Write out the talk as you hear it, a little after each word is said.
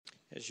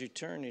As you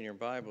turn in your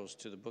Bibles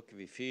to the book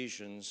of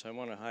Ephesians, I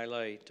want to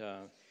highlight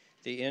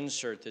the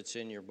insert that's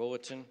in your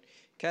bulletin.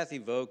 Kathy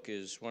Voke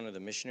is one of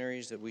the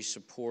missionaries that we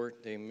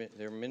support.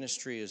 Their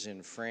ministry is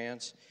in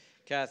France.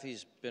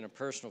 Kathy's been a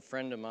personal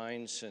friend of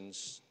mine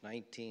since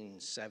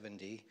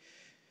 1970,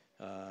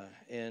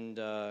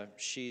 and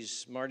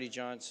she's Marty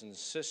Johnson's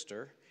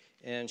sister,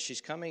 and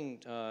she's coming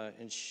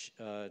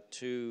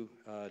to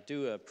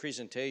do a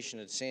presentation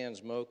at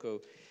Sans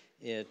Moco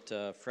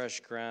at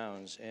Fresh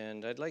Grounds,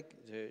 and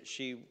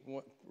she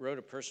wrote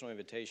a personal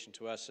invitation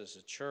to us as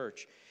a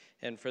church.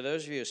 And for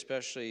those of you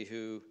especially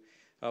who,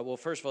 well,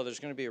 first of all,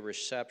 there's going to be a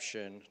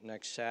reception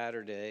next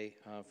Saturday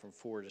from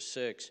 4 to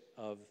 6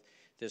 of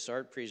this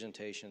art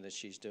presentation that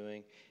she's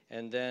doing.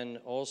 And then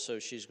also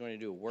she's going to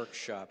do a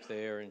workshop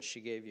there, and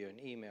she gave you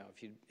an email.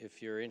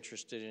 If you're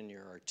interested in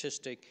your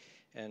artistic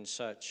and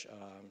such,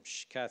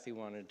 Kathy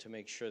wanted to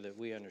make sure that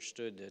we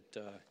understood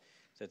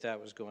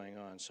that was going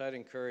on. So I'd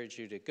encourage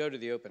you to go to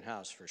the open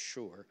house for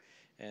sure.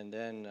 And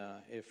then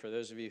if for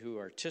those of you who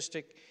are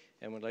artistic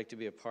and would like to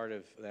be a part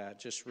of that,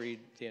 just read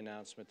the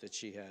announcement that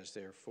she has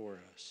there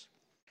for us.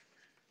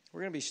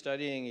 We're going to be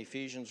studying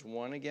Ephesians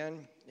 1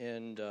 again,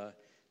 and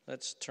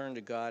let's turn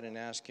to God and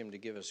ask him to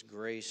give us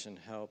grace and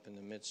help in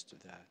the midst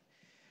of that.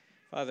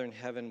 Father in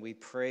heaven, we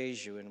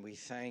praise you and we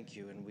thank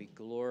you and we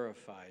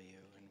glorify you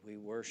and we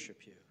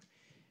worship you.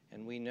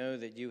 And we know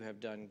that you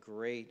have done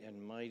great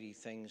and mighty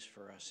things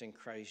for us in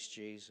Christ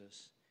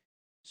Jesus.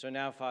 So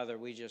now, Father,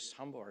 we just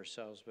humble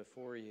ourselves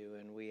before you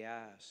and we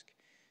ask,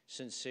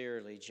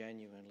 sincerely,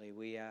 genuinely,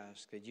 we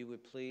ask that you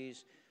would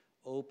please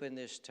open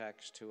this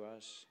text to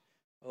us,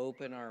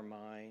 open our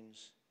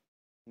minds,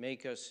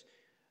 make us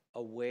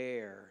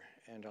aware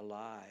and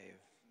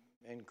alive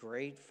and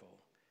grateful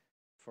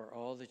for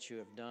all that you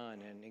have done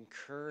and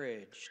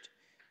encouraged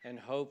and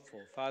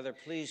hopeful. Father,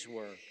 please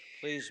work,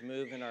 please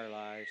move in our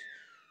lives.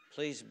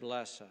 Please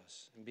bless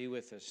us and be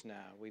with us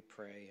now, we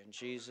pray. In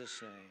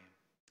Jesus'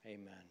 name,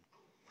 amen.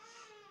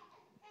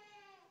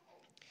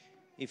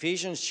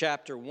 Ephesians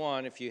chapter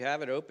 1, if you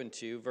have it open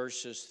to you,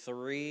 verses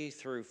 3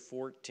 through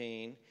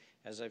 14,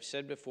 as I've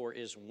said before,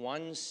 is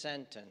one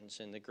sentence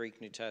in the Greek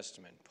New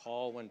Testament.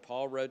 When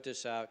Paul wrote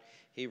this out,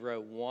 he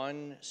wrote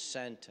one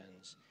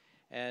sentence.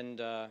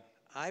 And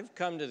I've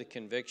come to the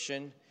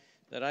conviction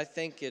that I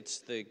think it's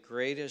the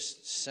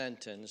greatest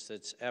sentence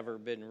that's ever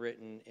been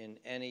written in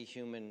any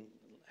human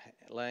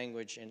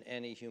language, in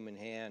any human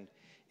hand,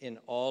 in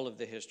all of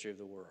the history of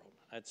the world.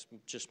 That's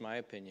just my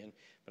opinion,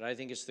 but I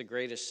think it's the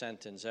greatest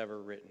sentence ever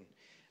written.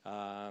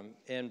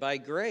 And by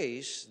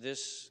grace,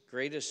 this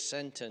greatest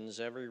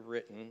sentence ever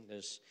written,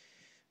 this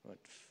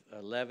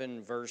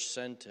 11-verse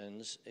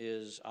sentence,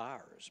 is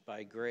ours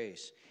by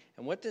grace.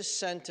 And what this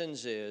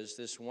sentence is,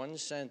 this one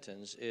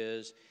sentence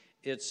is,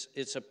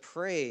 it's a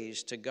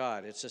praise to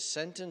God. It's a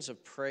sentence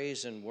of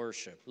praise and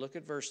worship. Look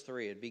at verse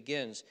 3. It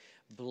begins,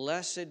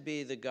 "Blessed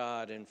be the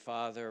God and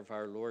Father of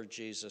our Lord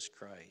Jesus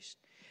Christ."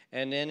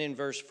 And then in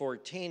verse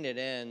 14 it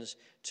ends,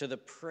 "To the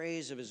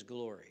praise of his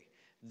glory."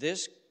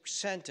 This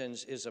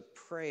sentence is a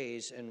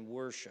praise and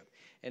worship.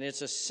 And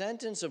it's a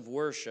sentence of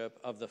worship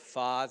of the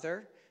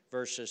Father,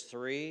 verses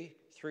 3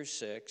 through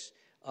 6,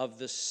 of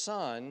the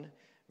Son,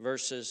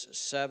 verses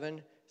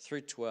 7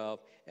 through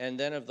 12, and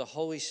then of the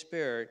Holy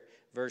Spirit,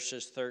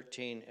 verses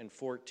 13 and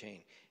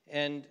 14.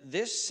 And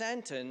this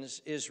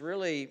sentence is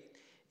really,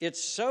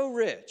 it's so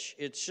rich,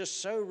 it's just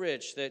so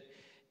rich that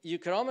you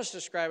could almost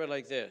describe it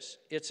like this.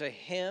 It's a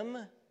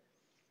hymn,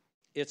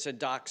 it's a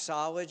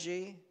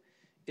doxology,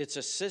 it's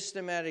a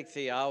systematic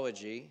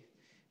theology.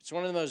 It's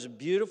one of the most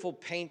beautiful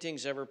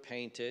paintings ever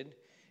painted.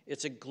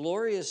 It's a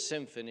glorious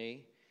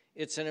symphony.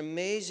 It's an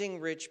amazing,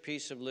 rich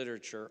piece of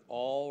literature,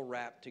 all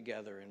wrapped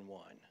together in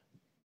one.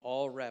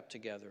 All wrapped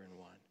together in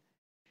one.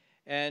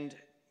 And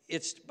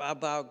it's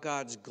about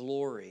God's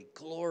glory.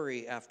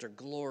 Glory after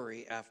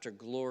glory after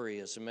glory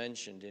is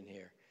mentioned in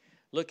here.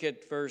 Look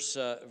at verse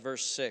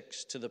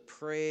 6. To the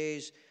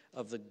praise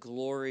of the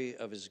glory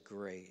of his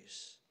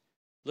grace.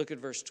 Look at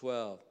verse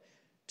 12.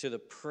 To the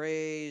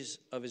praise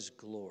of his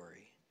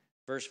glory.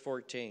 Verse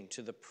 14.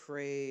 To the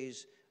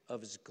praise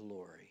of his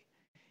glory.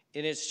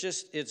 And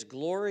it's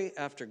glory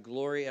after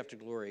glory after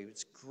glory.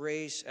 It's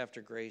grace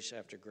after grace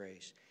after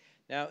grace.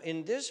 Now,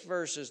 in the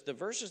verses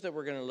that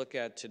we're going to look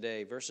at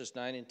today, verses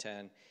 9 and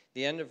 10,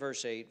 the end of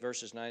verse 8,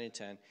 verses 9 and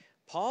 10,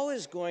 Paul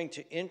is going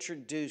to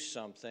introduce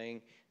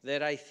something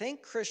that I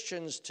think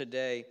Christians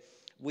today,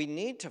 we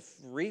need to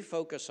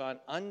refocus on,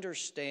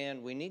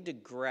 understand, we need to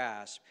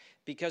grasp,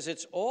 because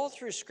it's all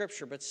through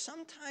Scripture, but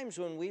sometimes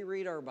when we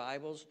read our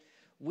Bibles,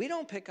 we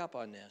don't pick up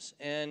on this.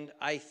 And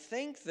I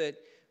think that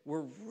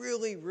we're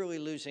really, really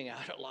losing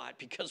out a lot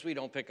because we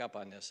don't pick up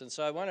on this. And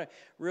so I want to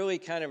really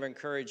kind of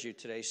encourage you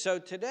today. So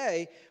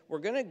today, we're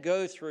going to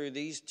go through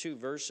these two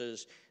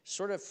verses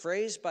sort of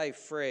phrase by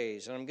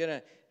phrase, and I'm going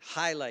to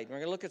highlight. We're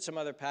going to look at some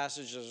other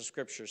passages of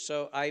Scripture.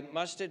 So I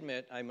must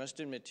admit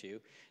to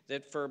you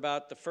that for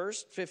about the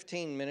first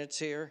 15 minutes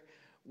here,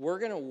 we're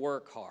going to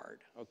work hard,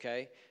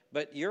 okay?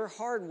 But your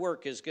hard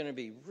work is going to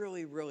be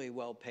really, really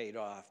well paid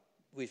off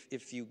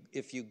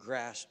if you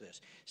grasp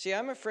this. See,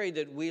 I'm afraid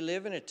that we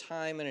live in a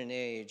time and an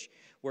age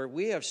where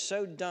we have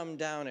so dumbed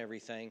down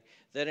everything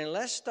that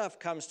unless stuff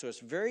comes to us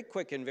very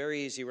quick and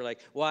very easy, we're like,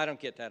 well, I don't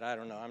get that. I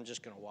don't know. I'm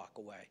just going to walk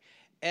away.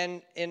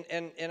 And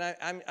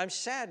I'm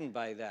saddened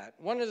by that.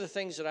 One of the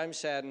things that I'm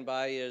saddened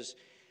by is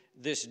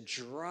this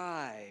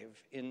drive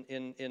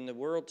in the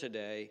world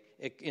today,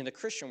 in the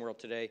Christian world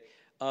today,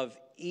 of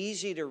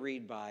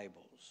easy-to-read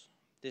Bibles.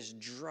 This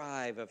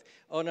drive of,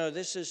 oh, no,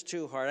 this is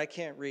too hard. I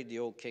can't read the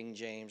old King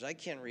James. I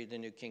can't read the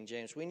New King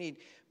James. We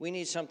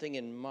need something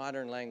in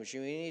modern language. We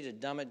need to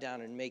dumb it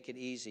down and make it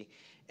easy.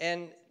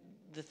 And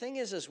the thing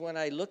is when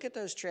I look at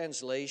those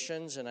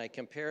translations and I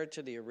compare it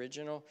to the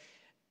original,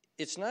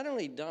 it's not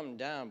only dumbed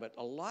down, but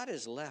a lot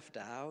is left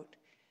out.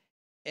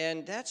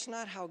 And that's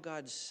not how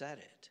God said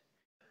it.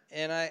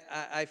 And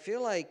I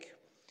feel like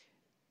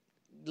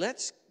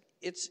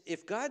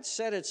if God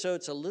said it so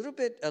it's a little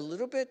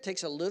bit,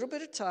 takes a little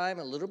bit of time,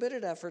 a little bit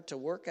of effort to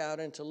work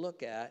out and to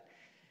look at,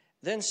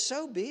 then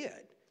so be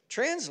it.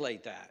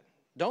 Translate that.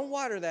 Don't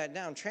water that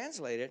down.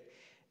 Translate it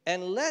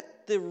and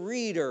let the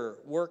reader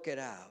work it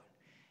out.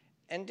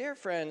 And dear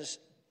friends,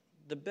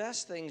 the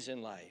best things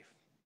in life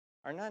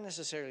are not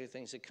necessarily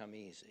things that come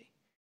easy.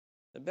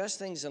 The best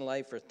things in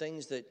life are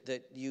things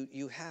that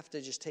you have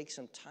to just take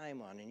some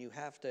time on and you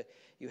have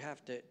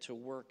to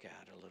work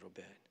at a little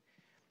bit.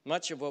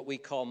 Much of what we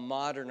call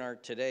modern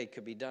art today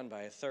could be done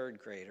by a third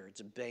grader.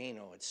 It's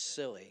banal, it's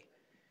silly.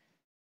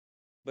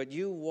 But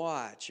you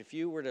watch, if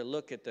you were to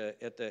look at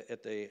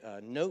the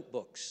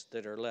notebooks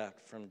that are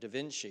left from Da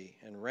Vinci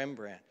and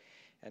Rembrandt,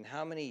 and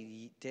how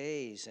many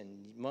days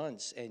and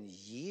months and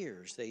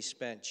years they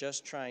spent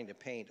just trying to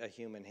paint a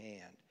human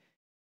hand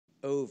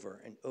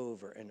over and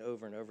over and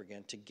over and over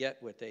again to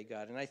get what they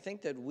got. And I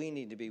think that we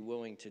need to be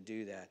willing to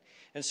do that.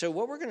 And so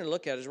what we're going to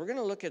look at is we're going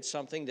to look at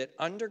something that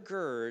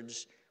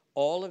undergirds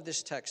all of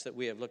this text that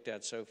we have looked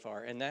at so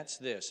far, and that's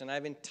this. And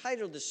I've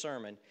entitled the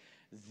sermon,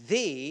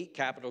 The,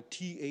 capital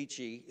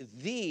T-H-E,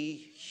 The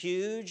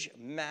Huge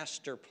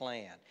Master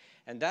Plan.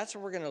 And that's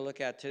what we're going to look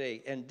at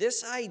today. And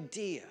this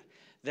idea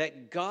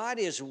that God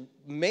has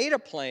made a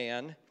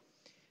plan,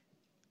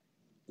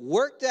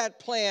 worked that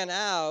plan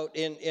out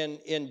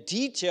in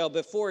detail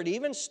before it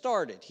even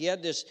started. He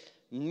had this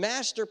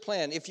master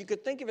plan. If you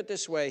could think of it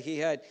this way, he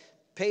had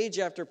page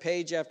after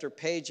page after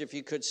page, if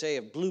you could say,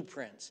 of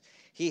blueprints.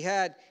 He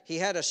had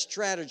a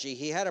strategy.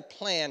 He had a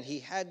plan. He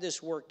had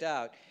this worked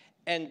out.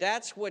 And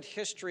that's what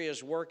history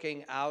is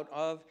working out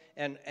of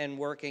and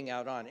working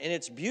out on. And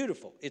it's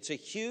beautiful. It's a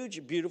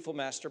huge, beautiful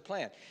master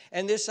plan.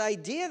 And this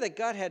idea that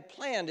God had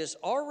planned has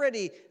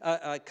already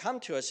come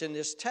to us in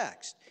this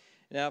text.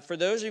 Now, for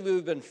those of you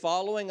who've been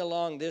following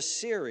along this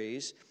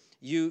series,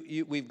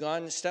 we've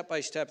gone step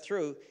by step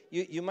through.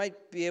 You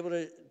might be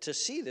able to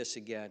see this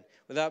again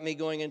without me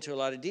going into a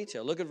lot of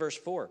detail. Look at verse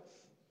 4.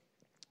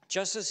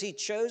 Just as he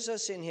chose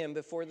us in him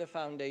before the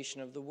foundation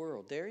of the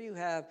world. There you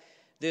have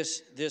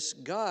this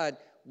God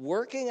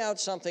working out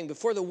something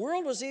before the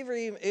world was ever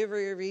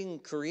even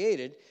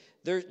created.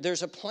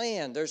 There's a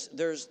plan.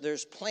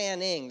 There's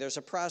planning. There's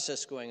a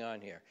process going on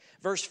here.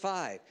 Verse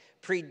 5,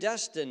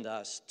 predestined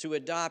us to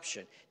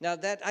adoption. Now,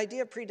 that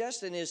idea of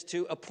predestined is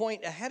to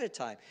appoint ahead of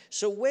time.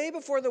 So way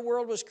before the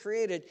world was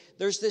created,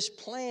 there's this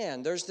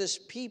plan. There's this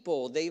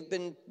people. They've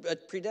been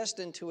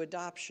predestined to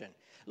adoption.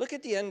 Look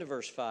at the end of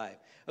verse 5.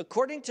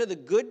 According to the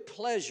good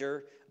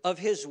pleasure of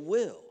his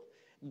will.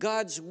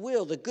 God's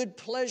will, the good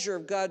pleasure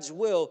of God's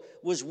will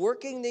was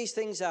working these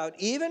things out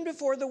even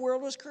before the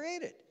world was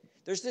created.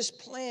 There's this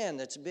plan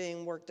that's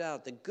being worked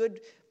out, the good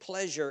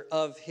pleasure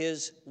of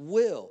his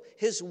will.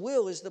 His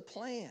will is the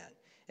plan.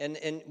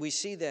 And we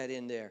see that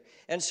in there.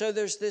 And so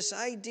there's this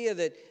idea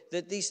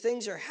that these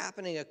things are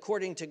happening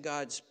according to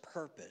God's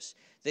purpose,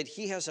 that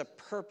he has a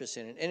purpose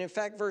in it. And in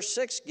fact, verse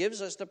 6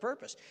 gives us the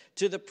purpose.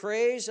 To the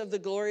praise of the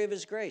glory of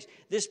his grace.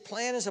 This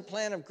plan is a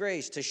plan of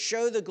grace, to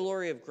show the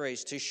glory of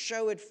grace, to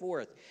show it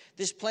forth.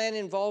 This plan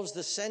involves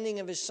the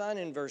sending of his son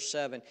in verse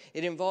 7.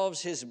 It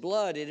involves his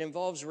blood. It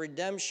involves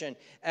redemption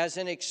as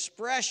an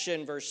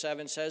expression, verse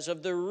 7 says,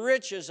 of the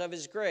riches of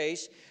his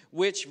grace,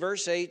 which,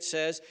 verse 8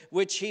 says,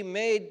 which he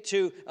made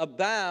to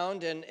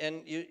abound.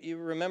 And you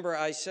remember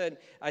I said,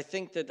 I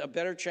think that a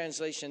better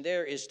translation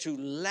there is to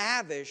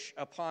lavish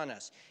upon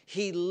us.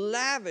 He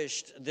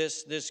lavished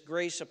this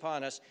grace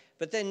upon us.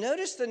 But then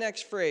notice the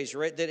next phrase,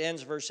 right, that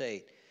ends verse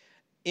 8.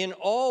 In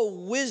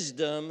all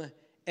wisdom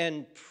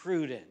and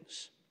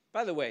prudence.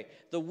 By the way,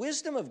 the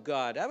wisdom of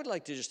God, I would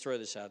like to just throw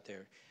this out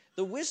there.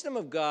 The wisdom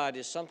of God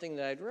is something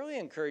that I'd really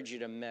encourage you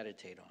to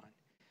meditate on.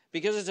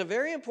 Because it's a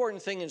very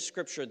important thing in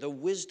Scripture, the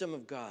wisdom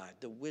of God,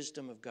 the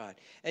wisdom of God.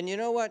 And you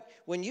know what?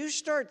 When you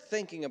start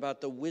thinking about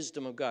the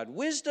wisdom of God,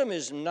 wisdom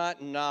is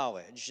not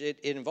knowledge. It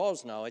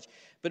involves knowledge,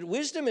 but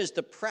wisdom is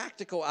the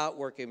practical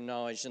outworking of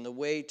knowledge and the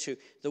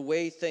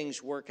way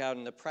things work out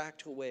in the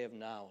practical way of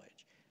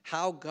knowledge.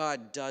 How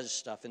God does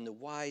stuff in the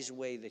wise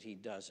way that he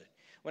does it.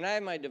 When I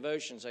have my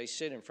devotions, I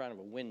sit in front of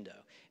a window.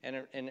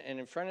 And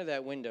in front of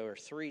that window are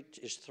three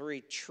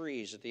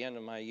trees at the end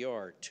of my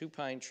yard, 2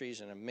 pine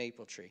trees and a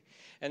maple tree.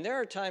 And there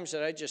are times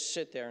that I just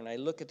sit there and I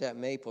look at that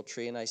maple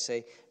tree and I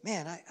say,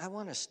 man, I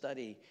want to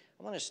study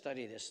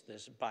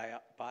this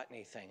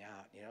botany thing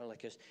out,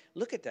 like this.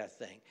 Look at that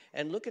thing,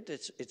 and look at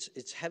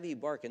its heavy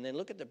bark, and then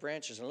look at the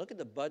branches, and look at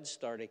the buds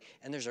starting,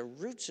 and there's a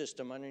root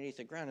system underneath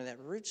the ground, and that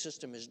root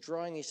system is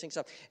drawing these things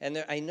up.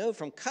 And I know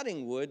from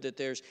cutting wood that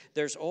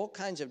there's all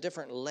kinds of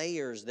different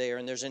layers there,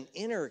 and there's an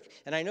inner,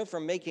 and I know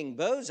from making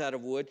bows out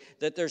of wood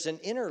that there's an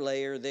inner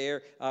layer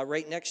there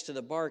right next to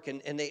the bark,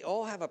 and they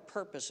all have a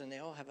purpose, and they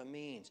all have a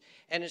means.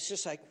 And it's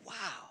just like,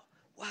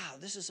 wow,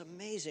 this is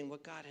amazing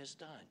what God has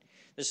done.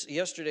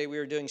 Yesterday we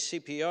were doing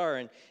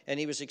CPR, and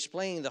he was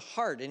explaining the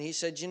heart, and he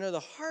said, the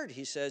heart,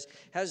 he says,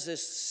 has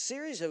this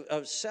series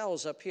of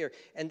cells up here,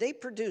 and they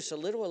produce a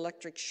little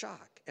electric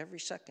shock every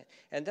second.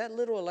 And that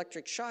little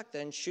electric shock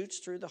then shoots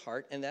through the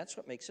heart, and that's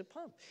what makes it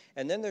pump.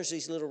 And then there's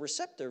these little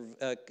receptor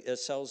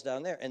cells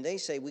down there, and they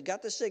say, we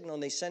got the signal,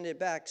 and they send it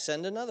back,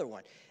 send another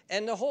one.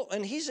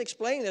 And he's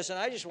explaining this, and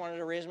I just wanted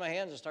to raise my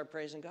hands and start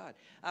praising God.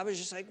 I was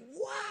just like,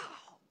 wow.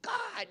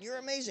 God, you're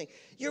amazing.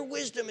 Your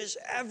wisdom is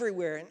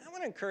everywhere. And I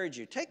want to encourage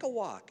you, take a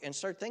walk and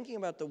start thinking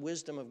about the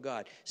wisdom of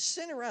God.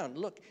 Sit around,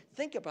 look,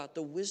 think about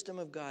the wisdom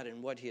of God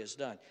and what he has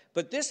done.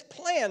 But this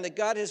plan that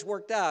God has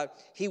worked out,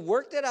 he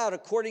worked it out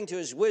according to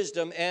his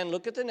wisdom, and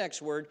look at the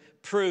next word,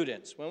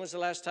 prudence. When was the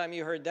last time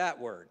you heard that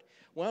word?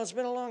 Well, it's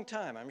been a long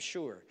time, I'm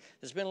sure.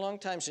 It's been a long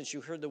time since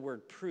you heard the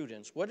word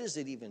prudence. What does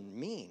it even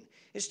mean?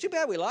 It's too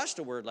bad we lost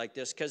a word like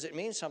this, because it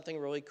means something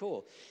really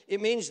cool.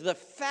 It means the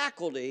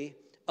faculty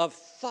of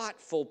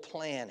thoughtful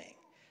planning.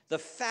 The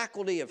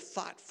faculty of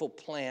thoughtful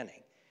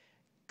planning.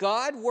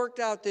 God worked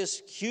out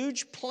this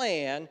huge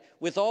plan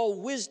with all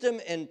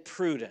wisdom and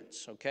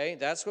prudence, okay?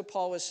 That's what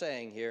Paul was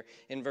saying here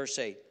in verse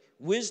 8.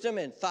 Wisdom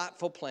and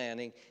thoughtful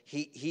planning.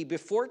 He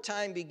before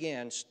time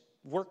began,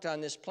 worked on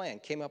this plan,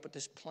 came up with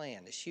this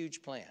plan, this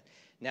huge plan.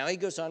 Now he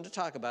goes on to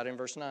talk about it in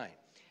verse 9.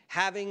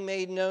 Having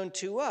made known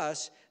to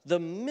us the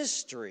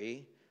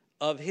mystery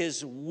of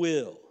his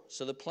will.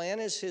 So the plan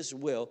is his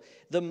will,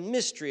 the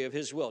mystery of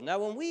his will. Now,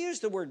 when we use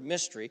the word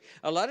mystery,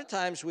 a lot of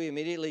times we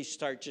immediately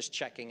start just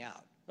checking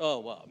out. Oh,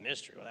 well,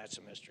 mystery, well, that's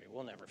a mystery.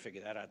 We'll never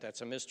figure that out. That's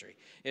a mystery.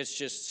 It's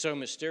just so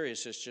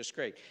mysterious. It's just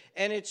great.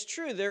 And it's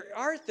true. There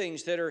are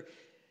things that are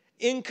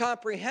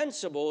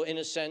incomprehensible in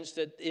a sense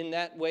that in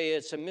that way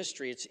it's a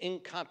mystery. It's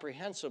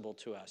incomprehensible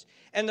to us.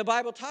 And the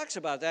Bible talks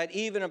about that,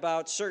 even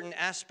about certain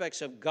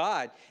aspects of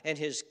God and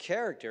his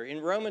character. In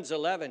Romans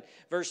 11,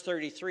 verse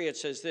 33, it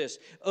says this,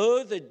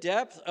 oh, the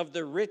depth of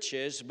the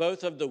riches,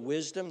 both of the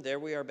wisdom, there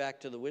we are back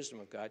to the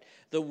wisdom of God,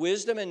 the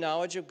wisdom and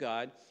knowledge of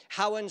God,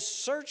 how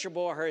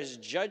unsearchable are his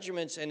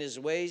judgments and his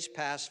ways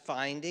past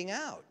finding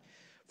out.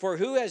 For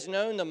who has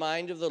known the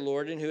mind of the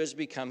Lord and who has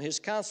become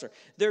his counselor?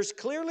 There's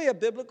clearly a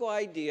biblical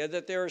idea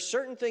that there are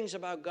certain things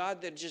about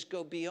God that just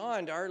go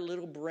beyond our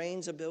little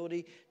brain's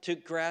ability to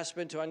grasp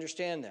and to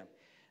understand them.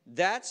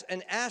 That's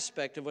an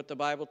aspect of what the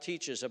Bible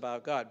teaches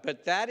about God.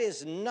 But that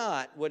is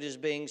not what is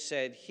being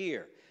said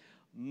here.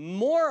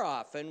 More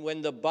often,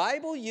 when the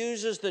Bible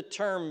uses the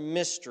term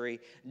mystery,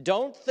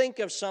 don't think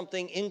of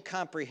something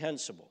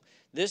incomprehensible.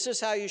 This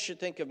is how you should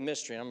think of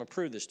mystery. And I'm going to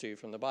prove this to you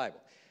from the Bible.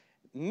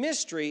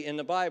 Mystery in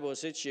the Bible,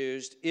 as it's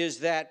used, is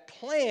that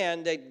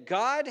plan that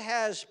God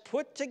has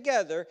put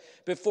together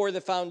before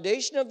the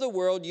foundation of the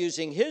world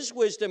using his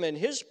wisdom and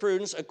his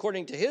prudence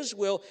according to his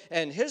will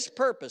and his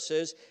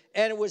purposes,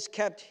 and it was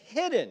kept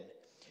hidden.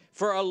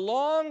 For a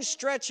long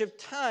stretch of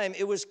time,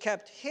 it was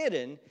kept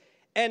hidden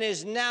and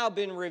has now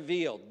been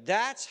revealed.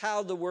 That's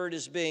how the word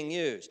is being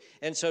used.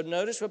 And so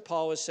notice what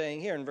Paul is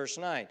saying here in verse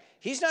 9.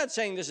 He's not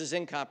saying this is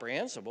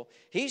incomprehensible.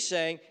 He's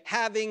saying,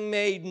 having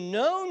made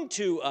known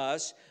to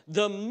us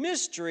the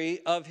mystery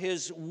of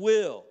his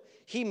will.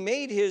 He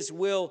made his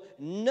will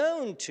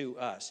known to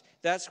us.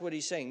 That's what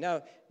he's saying.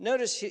 Now,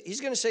 notice he's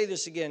going to say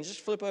this again. Just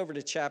flip over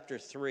to chapter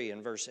 3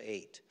 and verse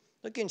 8.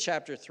 Look in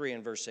chapter 3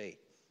 and verse 8.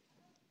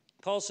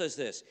 Paul says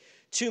this,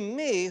 to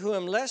me, who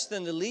am less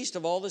than the least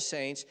of all the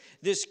saints,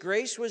 this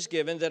grace was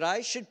given that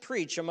I should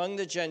preach among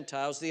the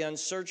Gentiles the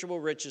unsearchable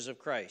riches of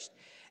Christ,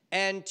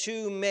 and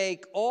to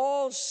make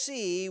all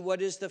see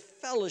what is the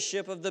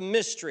fellowship of the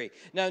mystery.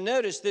 Now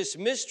notice this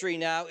mystery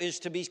now is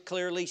to be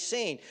clearly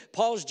seen.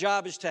 Paul's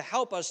job is to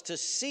help us to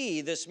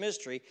see this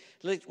mystery.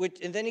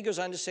 And then he goes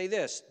on to say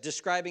this,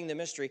 describing the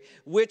mystery,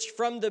 which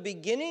from the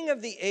beginning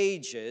of the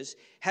ages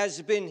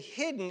has been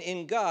hidden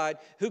in God,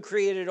 who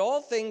created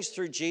all things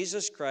through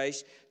Jesus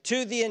Christ,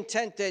 to the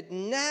intent that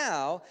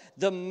now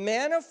the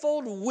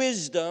manifold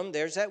wisdom,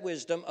 there's that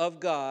wisdom of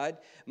God,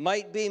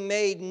 might be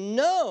made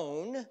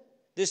known.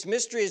 This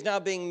mystery is now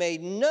being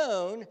made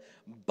known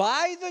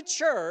by the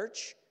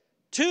church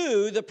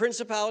to the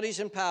principalities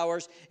and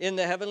powers in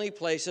the heavenly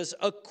places,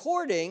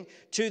 according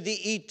to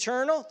the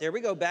eternal, there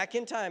we go, back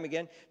in time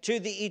again, to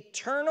the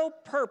eternal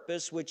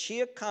purpose which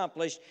he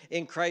accomplished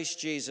in Christ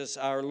Jesus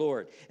our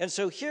Lord. And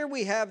so here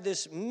we have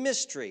this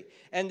mystery,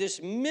 and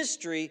this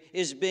mystery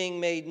is being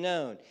made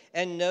known.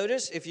 And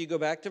notice, if you go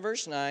back to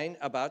verse 9,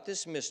 about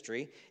this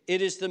mystery,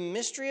 it is the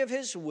mystery of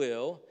his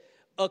will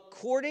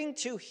according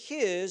to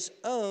his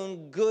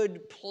own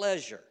good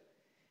pleasure.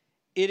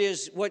 It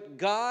is what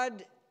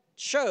God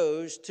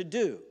chose to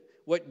do.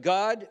 What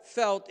God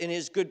felt in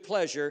his good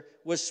pleasure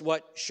was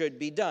what should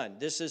be done.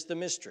 This is the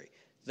mystery.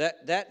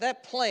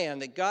 That plan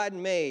that God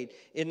made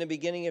in the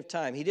beginning of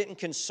time, he didn't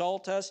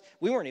consult us.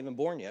 We weren't even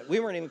born yet. We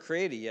weren't even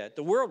created yet.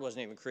 The world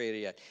wasn't even created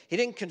yet. He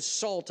didn't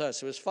consult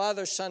us. It was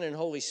Father, Son, and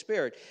Holy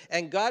Spirit.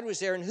 And God was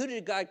there. And who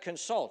did God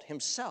consult?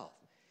 Himself.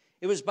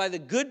 It was by the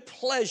good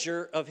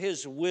pleasure of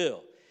his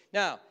will.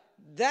 Now,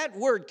 that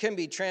word can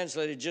be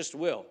translated just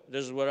will.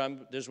 This is what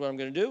I'm going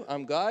to do.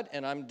 I'm God,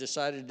 and I'm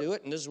decided to do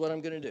it, and this is what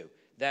I'm going to do.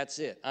 That's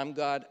it. I'm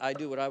God. I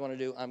do what I want to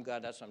do. I'm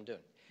God. That's what I'm doing.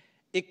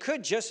 It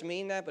could just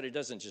mean that, but it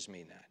doesn't just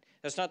mean that.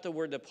 That's not the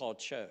word that Paul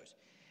chose.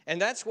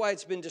 And that's why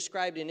it's been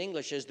described in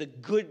English as the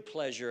good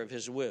pleasure of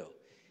his will.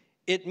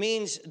 It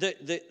means,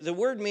 the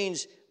word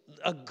means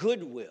a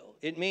good will.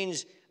 It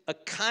means a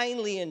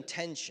kindly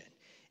intention.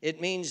 It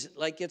means,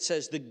 like it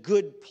says, the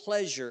good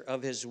pleasure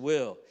of his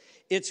will.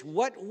 It's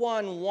what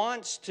one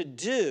wants to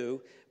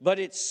do, but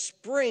it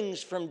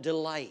springs from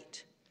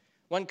delight.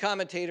 One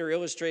commentator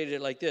illustrated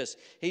it like this.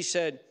 He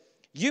said,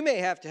 you may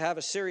have to have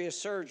a serious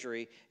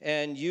surgery,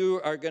 and you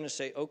are going to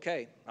say,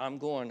 okay, I'm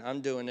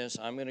doing this.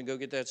 I'm going to go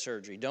get that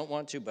surgery. Don't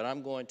want to, but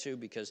I'm going to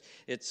because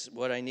it's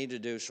what I need to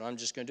do, so I'm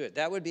just going to do it.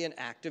 That would be an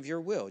act of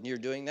your will, and you're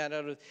doing that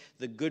out of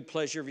the good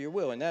pleasure of your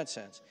will in that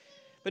sense.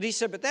 But he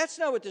said, but that's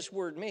not what this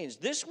word means.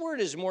 This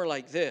word is more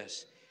like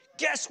this.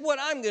 Guess what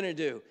I'm going to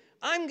do?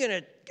 I'm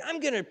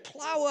going to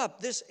plow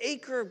up this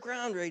acre of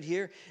ground right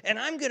here, and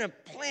I'm going to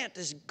plant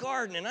this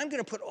garden, and I'm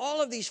going to put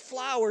all of these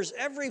flowers,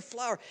 every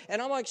flower,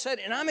 and I'm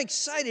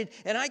excited,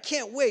 and I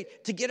can't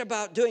wait to get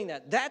about doing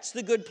that. That's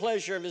the good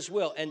pleasure of his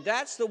will, and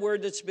that's the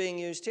word that's being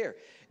used here.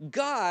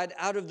 God,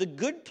 out of the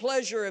good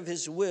pleasure of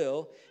his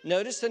will,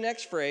 notice the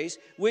next phrase,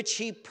 which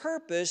he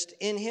purposed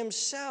in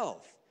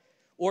himself.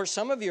 Or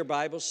some of your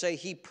Bibles say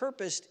he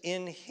purposed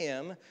in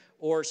him,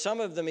 or some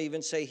of them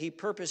even say he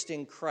purposed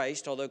in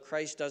Christ, although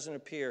Christ doesn't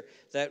appear,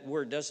 that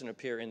word doesn't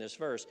appear in this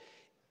verse.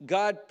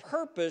 God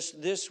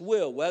purposed this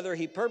will, whether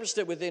he purposed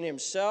it within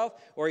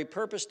himself or he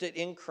purposed it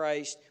in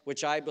Christ,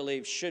 which I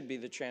believe should be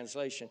the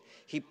translation.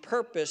 He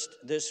purposed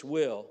this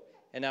will.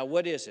 And now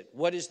what is it?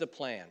 What is the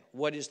plan?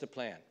 What is the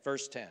plan?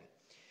 Verse 10.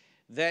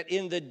 That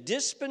in the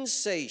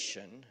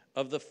dispensation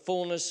of the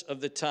fullness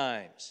of the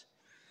times.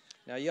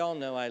 Now, y'all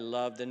know I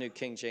love the New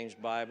King James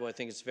Bible. I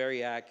think it's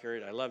very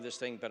accurate. I love this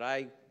thing, but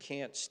I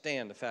can't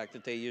stand the fact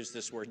that they use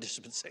this word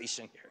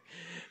dispensation here.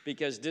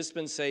 Because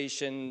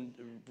dispensation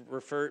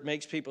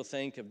makes people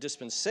think of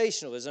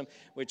dispensationalism,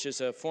 which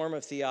is a form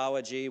of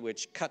theology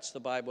which cuts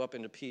the Bible up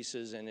into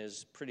pieces and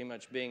is pretty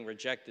much being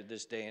rejected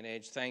this day and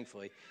age,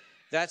 thankfully.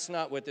 That's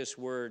not what this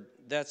word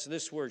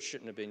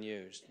shouldn't have been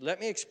used.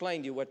 Let me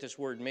explain to you what this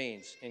word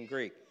means in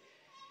Greek.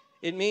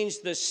 It means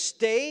the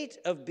state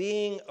of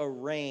being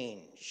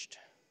arranged,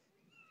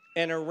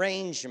 an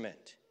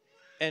arrangement,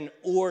 an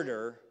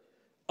order,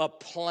 a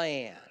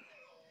plan.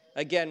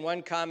 Again,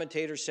 one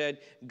commentator said,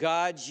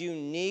 God's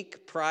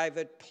unique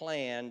private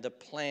plan, the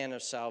plan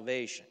of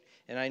salvation.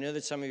 And I know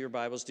that some of your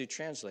Bibles do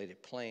translate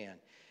it, plan.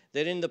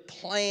 That in the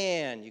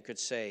plan, you could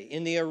say,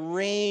 in the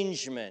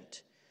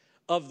arrangement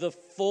of the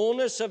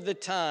fullness of the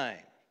time.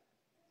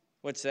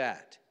 What's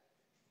that?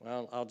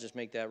 Well, I'll just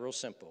make that real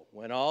simple.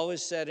 When all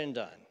is said and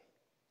done,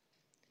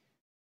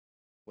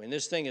 when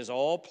this thing is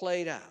all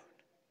played out,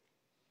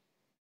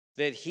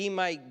 that he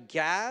might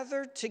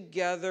gather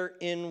together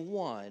in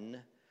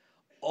one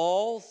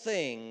all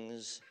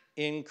things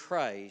in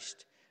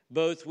Christ,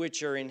 both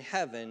which are in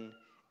heaven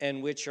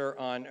and which are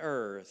on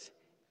earth,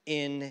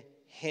 in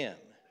him.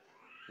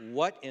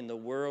 What in the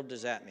world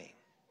does that mean?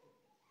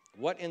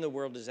 What in the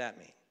world does that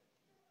mean?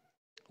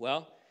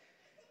 Well,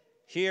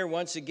 here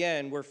once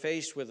again we're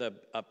faced with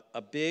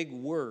a big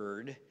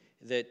word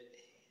that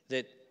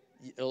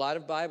a lot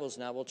of Bibles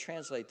now will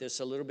translate this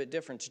a little bit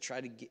different to try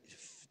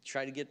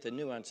to get the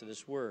nuance of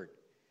this word.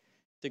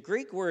 The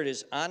Greek word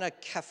is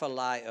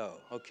anakephalio,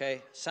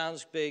 okay?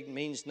 Sounds big,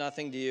 means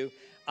nothing to you.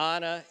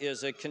 Ana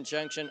is a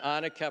conjunction,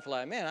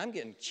 anakephalio. Man, I'm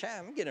getting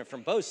it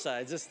from both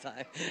sides this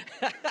time.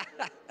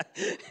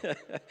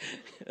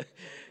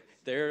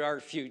 They're our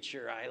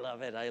future. I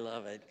love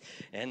it.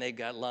 And they've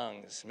got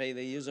lungs. May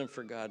they use them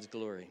for God's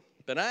glory.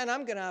 But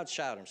I'm going to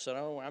outshout them,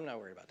 so I'm not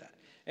worried about that.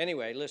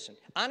 Anyway, listen.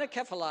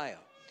 Anakephalio.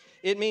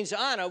 It means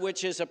ana,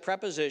 which is a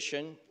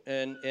preposition,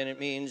 and it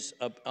means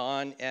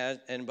on, as,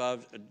 and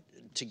above,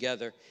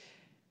 together.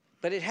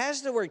 But it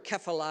has the word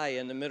kephali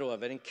in the middle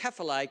of it. And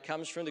kephali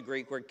comes from the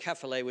Greek word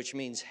kephale, which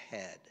means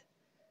head.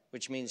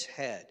 which means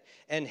head.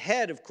 And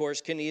head, of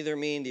course, can either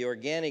mean the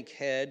organic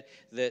head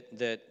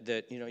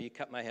that you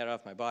cut my head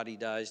off, my body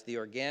dies, the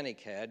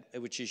organic head,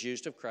 which is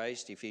used of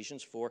Christ,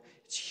 Ephesians 4.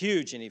 It's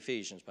huge in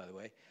Ephesians, by the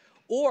way.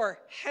 Or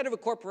head of a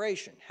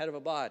corporation, head of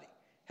a body,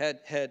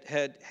 head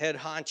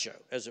honcho,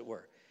 as it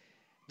were.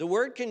 The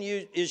word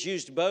is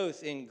used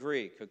both in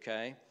Greek,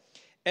 okay?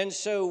 And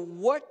so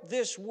what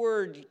this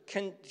word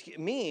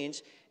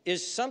means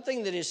is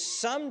something that is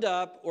summed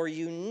up or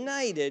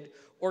united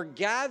or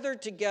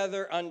gathered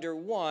together under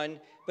one,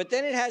 but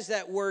then it has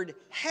that word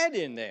head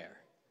in there.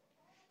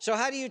 So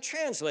how do you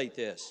translate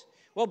this?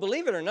 Well,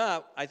 believe it or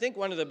not, I think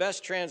one of the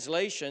best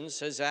translations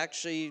has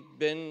actually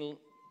been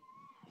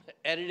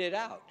edited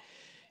out.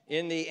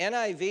 In the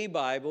NIV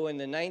Bible, in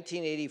the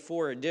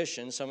 1984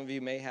 edition, some of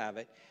you may have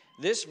it,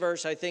 this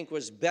verse I think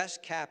was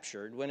best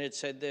captured when it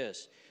said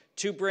this: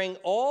 to bring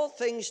all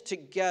things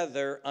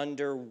together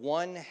under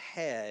one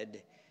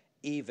head,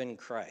 even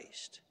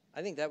Christ.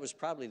 I think that was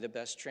probably the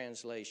best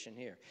translation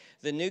here.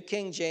 The New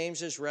King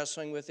James is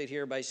wrestling with it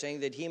here by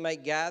saying that he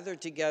might gather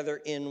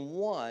together in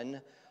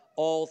one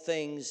all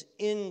things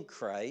in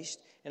Christ,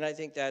 and I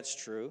think that's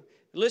true.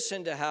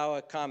 Listen to how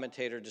a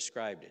commentator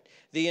described it.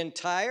 The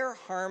entire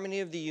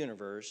harmony of the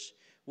universe,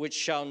 which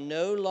shall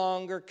no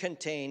longer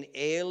contain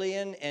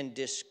alien and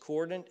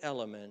discordant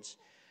elements,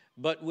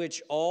 but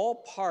which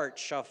all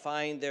parts shall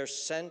find their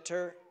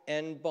center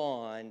and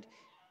bond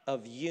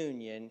of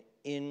union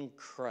in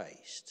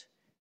Christ.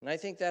 And I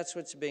think that's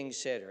what's being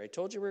said here. I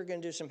told you we were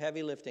going to do some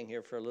heavy lifting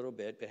here for a little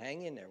bit, but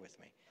hang in there with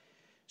me.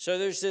 So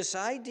there's this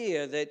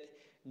idea that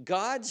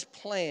God's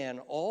plan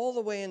all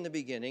the way in the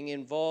beginning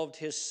involved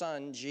his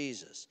son,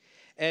 Jesus.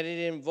 And it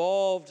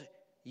involved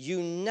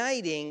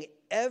uniting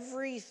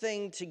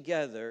everything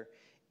together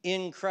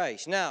in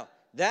Christ. Now,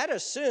 that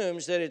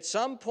assumes that at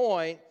some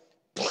point,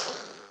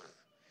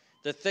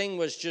 the thing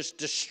was just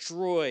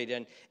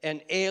destroyed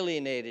and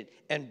alienated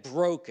and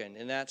broken,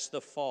 and that's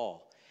the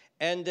fall.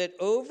 And that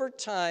over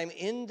time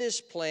in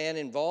this plan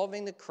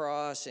involving the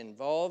cross,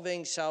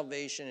 involving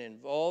salvation,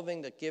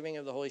 involving the giving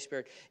of the Holy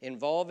Spirit,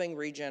 involving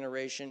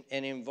regeneration,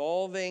 and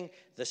involving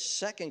the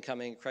second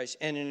coming of Christ,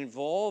 and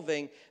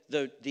involving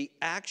the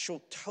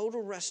actual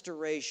total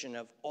restoration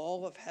of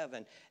all of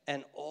heaven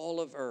and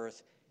all of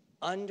earth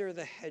under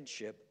the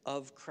headship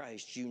of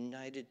Christ,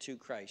 united to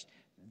Christ.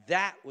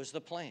 That was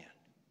the plan.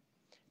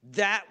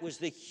 That was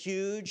the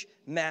huge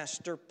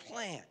master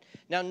plan.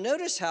 Now,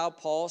 notice how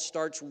Paul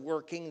starts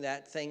working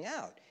that thing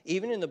out,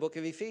 even in the book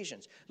of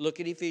Ephesians. Look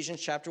at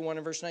Ephesians chapter 1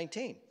 and verse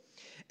 19.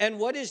 And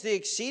what is the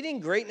exceeding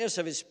greatness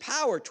of his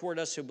power toward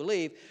us who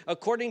believe,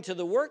 according to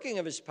the working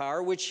of his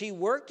power, which he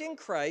worked in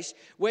Christ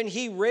when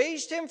he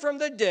raised him from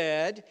the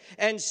dead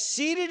and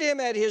seated him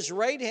at his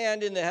right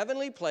hand in the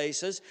heavenly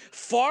places,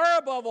 far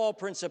above all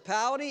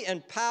principality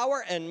and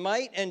power and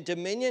might and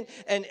dominion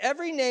and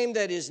every name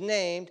that is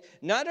named,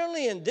 not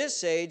only in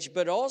this age,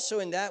 but also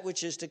in that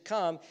which is to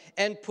come,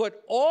 and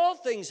put all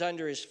things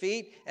under his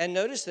feet, and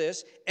notice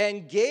this,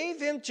 and gave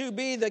him to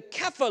be the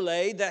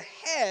kephale, the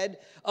head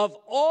of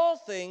all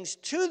things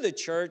to the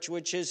church,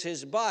 which is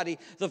his body,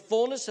 the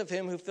fullness of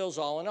him who fills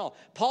all in all.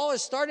 Paul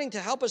is starting to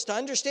help us to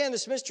understand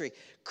this mystery.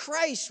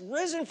 Christ,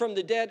 risen from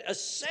the dead,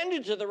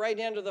 ascended to the right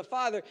hand of the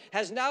Father,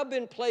 has now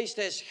been placed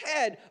as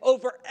head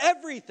over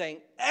everything,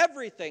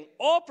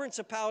 all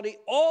principality,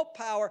 all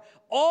power,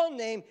 all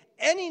name,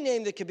 any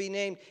name that could be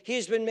named. He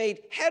has been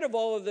made head of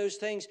all of those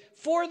things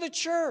for the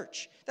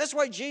church. That's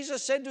why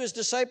Jesus said to his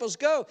disciples,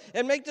 go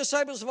and make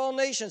disciples of all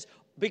nations,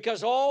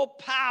 because all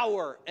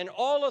power and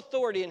all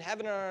authority in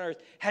heaven and on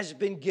earth has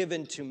been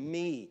given to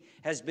me,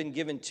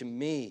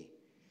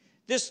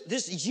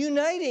 This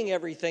uniting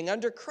everything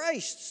under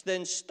Christ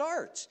then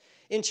starts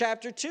in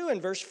chapter 2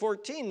 and verse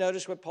 14.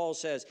 Notice what Paul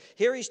says.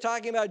 Here he's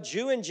talking about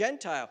Jew and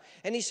Gentile.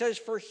 And he says,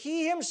 for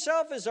he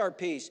himself is our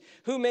peace,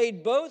 who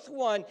made both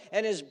one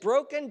and has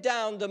broken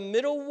down the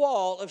middle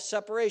wall of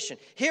separation.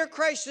 Here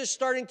Christ is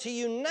starting to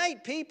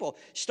unite people,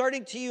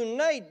 starting to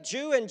unite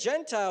Jew and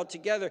Gentile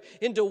together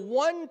into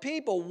one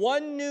people,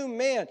 one new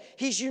man.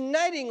 He's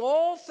uniting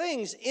all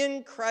things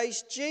in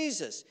Christ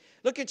Jesus.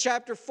 Look at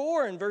chapter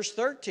 4 and verse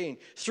 13.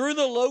 Through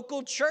the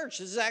local church,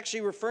 this is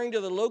actually referring to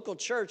the local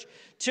church,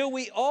 till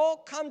we all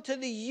come to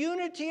the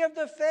unity of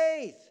the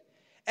faith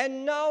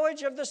and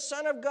knowledge of the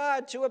Son of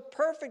God, to a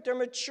perfect or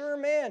mature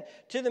man,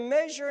 to the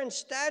measure and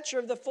stature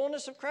of the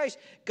fullness of Christ.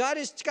 God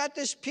has got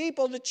this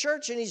people, the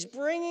church, and he's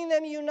bringing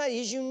them united.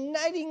 He's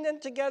uniting them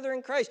together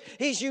in Christ.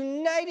 He's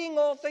uniting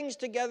all things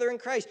together in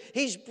Christ.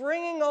 He's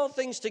bringing all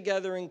things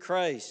together in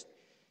Christ,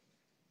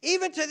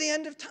 even to the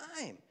end of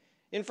time.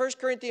 In 1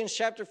 Corinthians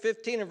chapter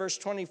 15 and verse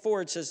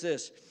 24, it says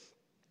this,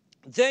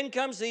 then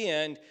comes the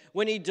end,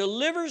 when he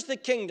delivers the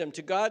kingdom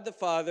to God the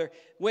Father,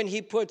 when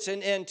he puts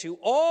an end to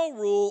all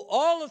rule,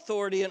 all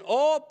authority, and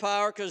all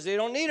power, because they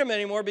don't need him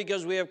anymore,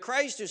 because we have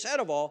Christ who's head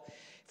of all.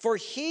 For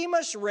he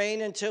must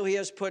reign until he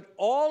has put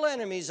all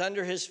enemies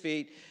under his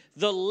feet.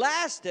 The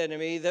last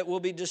enemy that will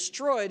be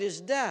destroyed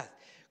is death.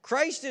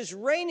 Christ is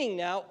reigning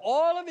now.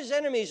 All of his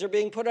enemies are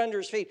being put under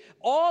his feet.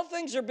 All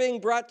things are being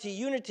brought to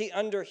unity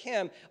under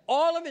him.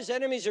 All of his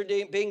enemies are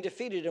being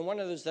defeated. And one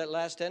of those, that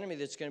last enemy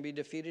that's going to be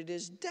defeated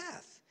is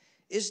death.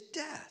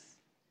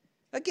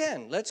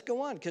 Again, let's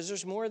go on, because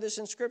there's more of this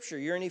in Scripture.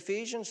 You're in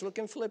Ephesians, look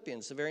in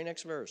Philippians, the very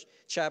next verse.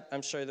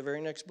 The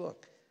very next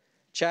book.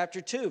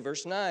 Chapter 2,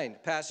 verse 9,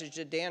 passage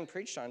that Dan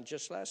preached on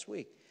just last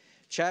week.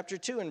 Chapter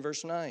 2 and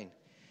verse 9.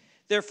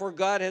 Therefore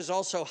God has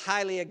also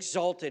highly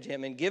exalted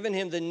him and given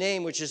him the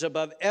name which is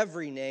above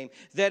every name,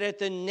 that at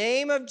the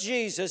name of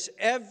Jesus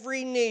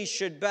every knee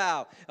should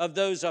bow, of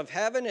those of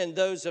heaven and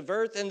those of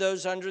earth and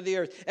those under the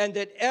earth, and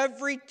that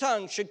every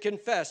tongue should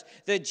confess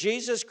that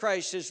Jesus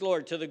Christ is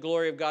Lord, to the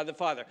glory of God the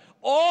Father.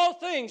 All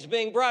things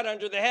being brought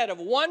under the head of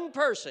one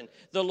person,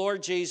 the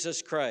Lord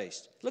Jesus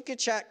Christ. Look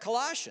at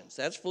Colossians.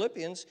 That's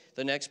Philippians.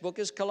 The next book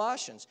is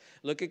Colossians.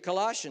 Look at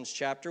Colossians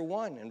chapter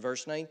 1 and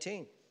verse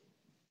 19.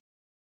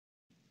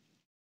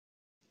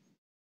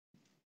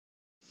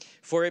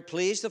 For it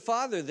pleased the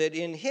Father that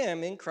in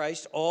him, in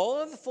Christ, all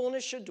of the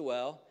fullness should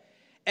dwell,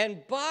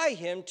 and by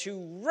him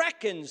to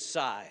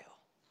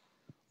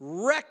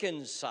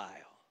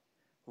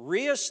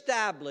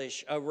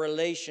reestablish a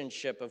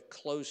relationship of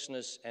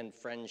closeness and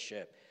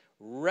friendship.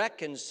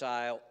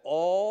 Reconcile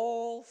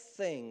all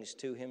things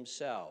to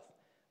himself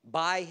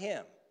by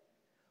him,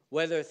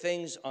 whether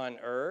things on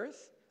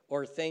earth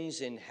or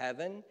things in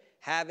heaven,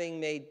 having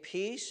made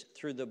peace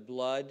through the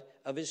blood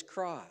of his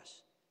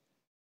cross.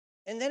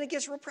 And then it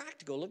gets real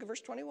practical. Look at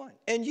verse 21.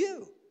 And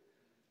you,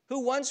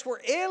 who once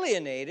were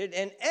alienated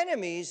and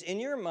enemies in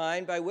your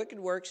mind by wicked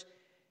works,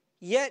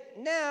 yet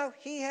now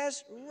he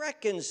has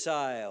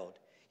reconciled.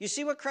 You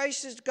see what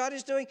God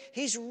is doing?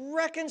 He's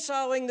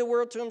reconciling the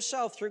world to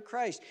himself through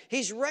Christ.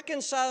 He's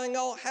reconciling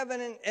all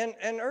heaven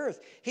and earth.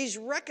 He's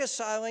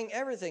reconciling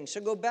everything. So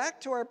go back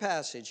to our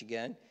passage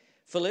again,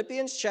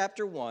 Philippians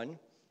chapter 1,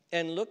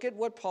 and look at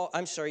what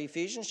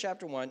Ephesians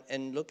chapter 1,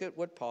 and look at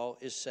what Paul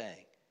is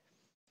saying.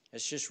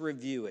 Let's just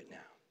review it now.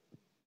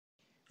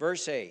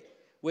 Verse 8,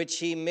 which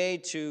he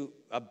made to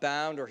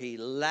abound, or he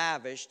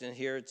lavished, and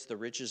here it's the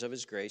riches of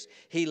his grace.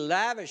 He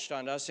lavished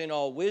on us in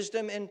all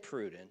wisdom and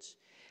prudence,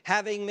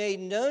 having made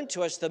known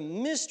to us the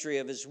mystery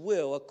of his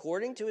will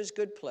according to his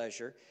good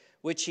pleasure,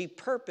 which he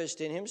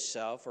purposed in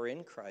himself, or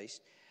in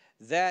Christ,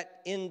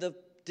 that in the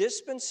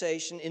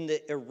dispensation, in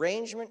the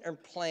arrangement or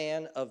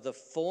plan of the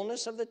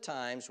fullness of the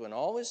times, when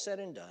all is said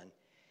and done,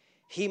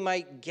 he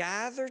might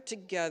gather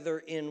together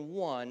in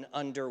one,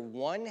 under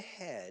one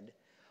head,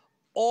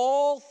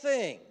 all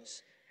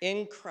things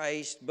in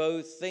Christ,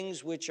 both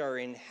things which are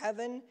in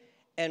heaven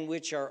and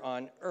which are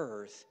on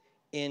earth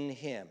in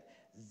him.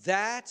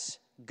 That's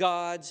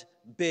God's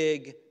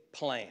big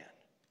plan.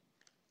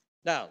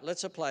 Now,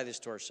 let's apply this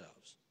to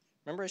ourselves.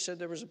 Remember I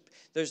said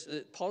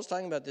Paul's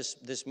talking about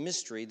this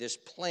mystery, this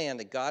plan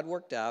that God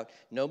worked out.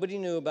 Nobody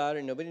knew about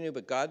it. Nobody knew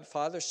but God,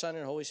 Father, Son,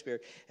 and Holy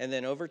Spirit. And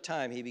then over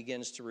time, he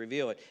begins to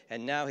reveal it.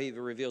 And now he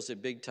reveals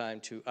it big time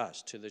to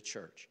us, to the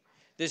church.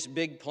 This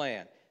big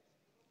plan.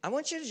 I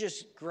want you to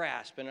just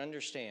grasp and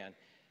understand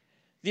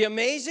the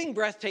amazing,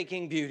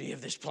 breathtaking beauty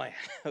of this plan,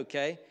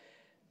 okay?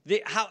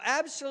 How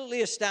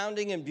absolutely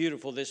astounding and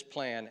beautiful this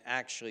plan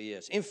actually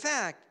is. In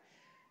fact,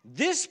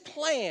 this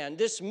plan,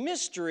 this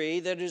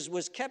mystery that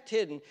was kept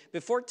hidden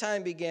before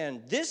time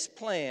began, this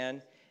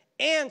plan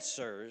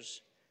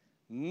answers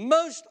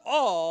most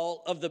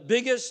all of the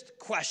biggest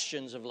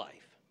questions of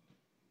life.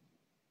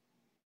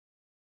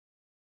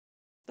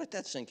 Let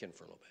that sink in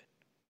for a little bit.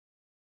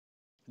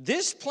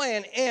 This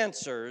plan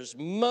answers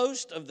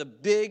most of the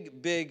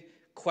big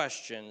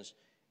questions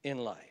in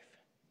life.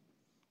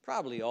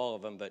 Probably all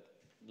of them, but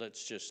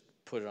let's just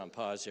put it on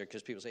pause here,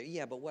 because people say,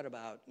 yeah, but what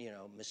about,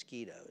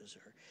 mosquitoes,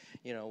 or,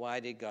 why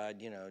did God,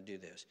 do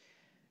this?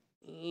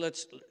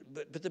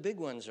 But the big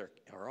ones are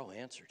all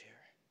answered here.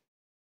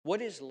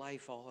 What is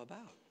life all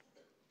about?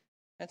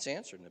 That's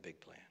answered in the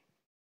big plan.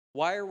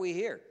 Why are we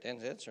here?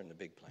 That's answered in the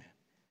big plan.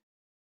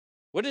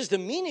 What is the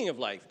meaning of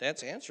life?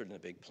 That's answered in the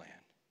big plan.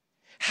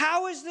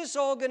 How is this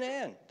all going to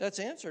end? That's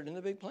answered in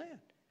the big plan.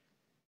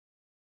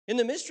 In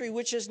the mystery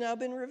which has now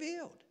been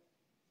revealed.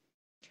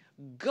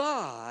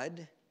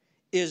 God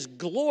is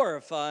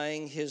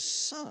glorifying his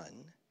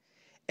Son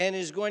and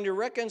is going to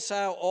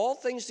reconcile all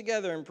things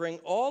together and bring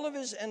all of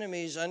his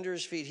enemies under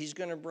his feet. He's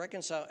going to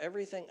reconcile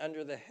everything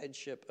under the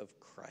headship of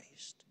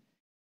Christ.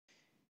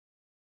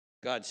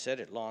 God said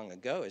it long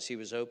ago as he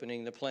was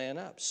opening the plan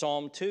up.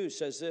 Psalm 2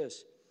 says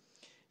this,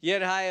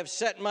 yet I have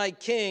set my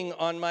king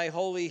on my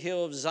holy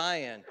hill of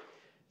Zion.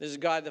 This is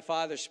God the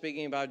Father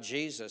speaking about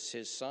Jesus,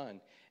 his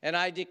Son. And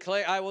I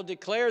will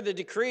declare the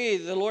decree.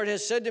 The Lord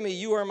has said to me,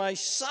 you are my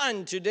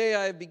son. Today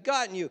I have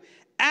begotten you.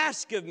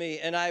 Ask of me,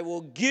 and I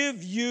will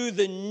give you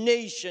the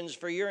nations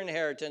for your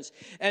inheritance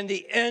and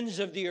the ends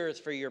of the earth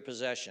for your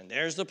possession.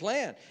 There's the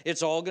plan.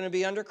 It's all going to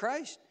be under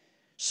Christ.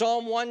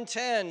 Psalm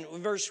 110,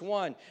 verse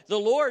 1. The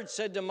Lord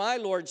said to my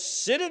Lord,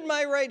 sit at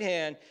my right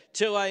hand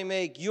till I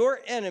make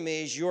your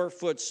enemies your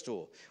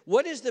footstool.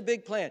 What is the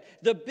big plan?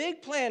 The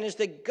big plan is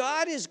that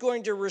God is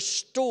going to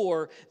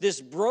restore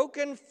this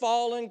broken,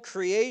 fallen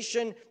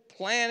creation,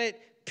 planet,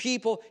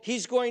 people.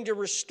 He's going to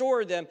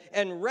restore them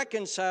and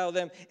reconcile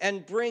them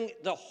and bring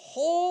the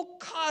whole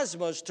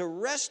cosmos to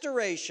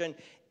restoration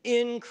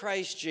in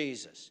Christ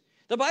Jesus.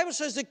 The Bible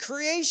says that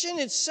creation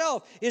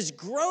itself is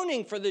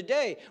groaning for the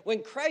day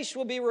when Christ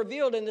will be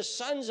revealed and the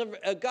sons of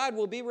God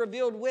will be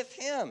revealed with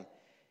him.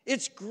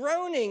 It's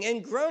groaning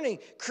and groaning.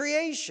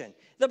 Creation.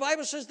 The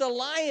Bible says the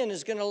lion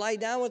is going to lie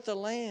down with the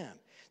lamb.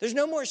 There's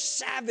no more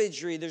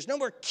savagery. There's no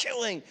more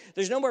killing.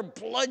 There's no more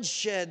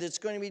bloodshed that's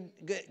going to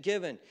be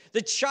given.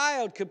 The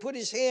child could put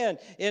his hand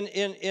in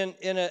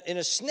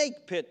a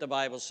snake pit, the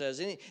Bible says,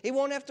 and he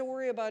won't have to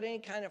worry about any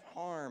kind of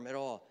harm at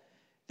all.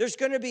 There's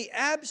going to be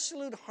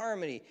absolute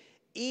harmony.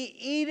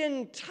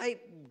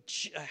 Eden-type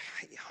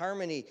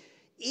harmony,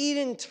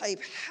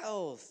 Eden-type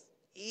health,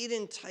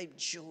 Eden-type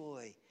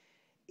joy,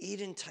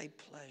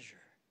 Eden-type pleasure.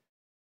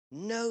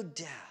 No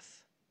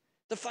death.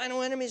 The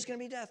final enemy is going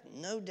to be death.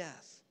 No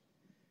death.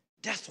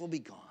 Death will be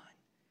gone.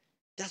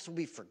 Death will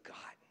be forgotten.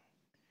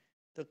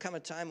 There'll come a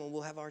time when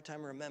we'll have our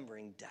time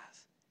remembering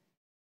death.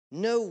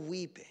 No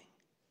weeping.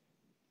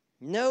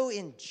 No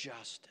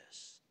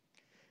injustice.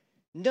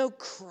 No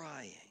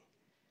crying.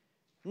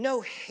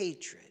 No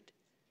hatred.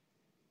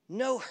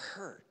 No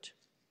hurt.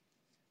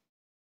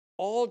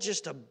 All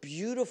just a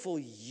beautiful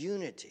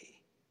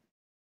unity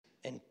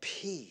and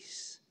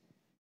peace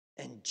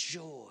and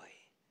joy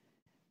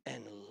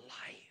and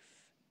life.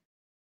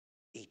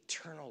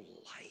 Eternal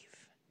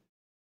life.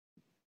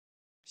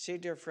 See,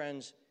 dear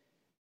friends,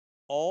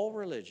 all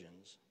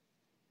religions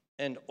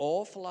and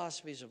all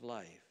philosophies of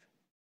life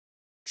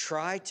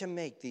try to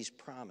make these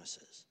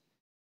promises,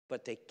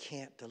 but they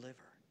can't deliver.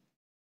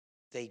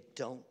 They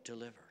don't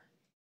deliver.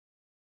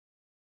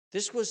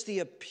 This was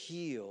the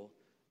appeal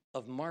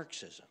of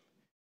Marxism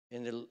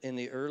in the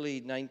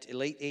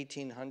late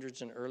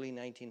 1800s and early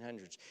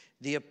 1900s.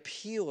 The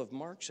appeal of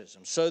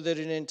Marxism, so that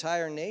an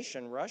entire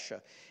nation,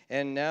 Russia,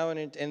 and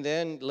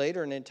then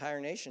later an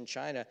entire nation,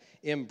 China,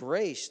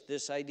 embraced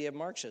this idea of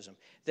Marxism.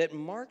 That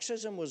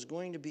Marxism was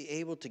going to be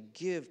able to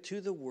give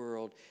to the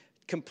world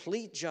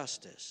complete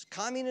justice.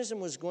 Communism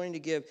was going to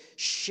give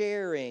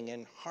sharing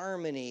and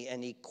harmony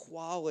and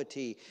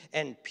equality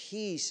and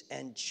peace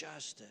and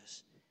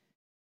justice.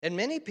 And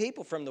many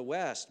people from the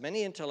West,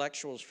 many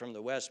intellectuals from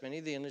the West, many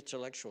of the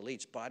intellectual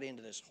elites bought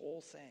into this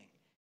whole thing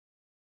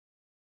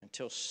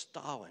until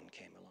Stalin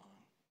came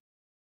along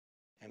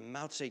and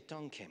Mao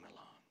Zedong came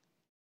along.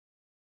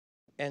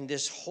 And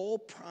this whole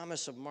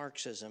promise of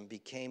Marxism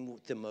became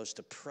the most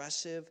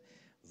oppressive,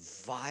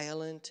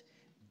 violent,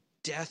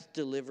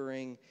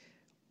 death-delivering,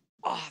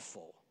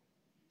 awful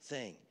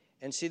thing.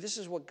 And see, this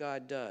is what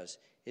God does,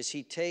 is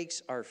he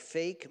takes our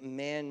fake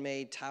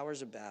man-made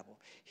Towers of Babel,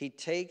 he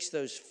takes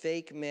those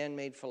fake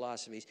man-made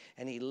philosophies,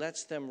 and he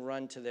lets them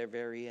run to their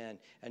very end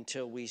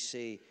until we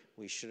see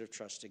we should have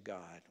trusted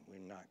God. We're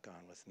not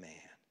gone with man.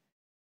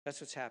 That's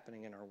what's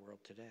happening in our world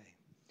today.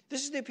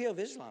 This is the appeal of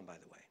Islam, by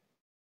the way.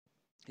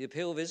 The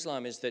appeal of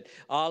Islam is that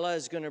Allah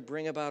is going to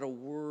bring about a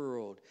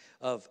world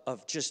of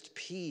just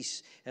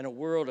peace and a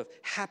world of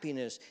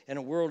happiness and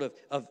a world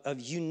of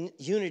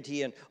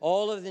unity, and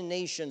all of the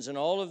nations and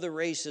all of the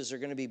races are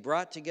going to be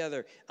brought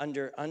together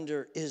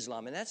under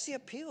Islam. And that's the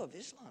appeal of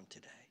Islam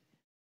today.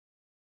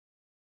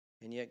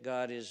 And yet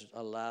God is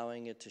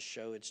allowing it to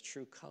show its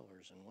true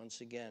colors. And once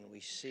again, we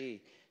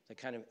see the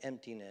kind of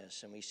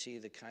emptiness, and we see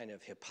the kind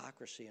of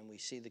hypocrisy, and we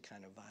see the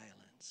kind of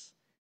violence.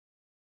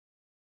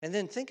 And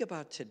then think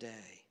about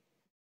today,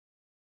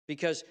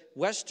 because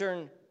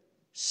Western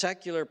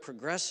secular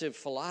progressive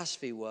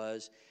philosophy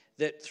was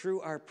that through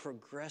our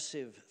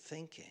progressive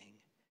thinking,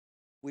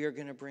 we are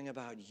going to bring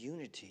about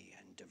unity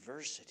and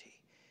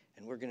diversity,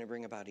 and we're going to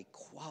bring about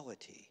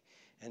equality,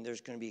 and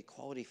there's going to be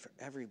equality for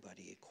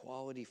everybody,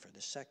 equality for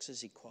the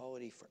sexes,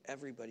 equality for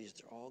everybody.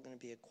 They're all going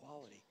to be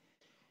equality.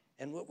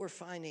 And what we're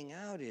finding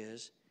out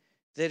is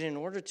that in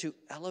order to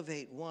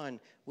elevate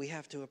one, we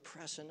have to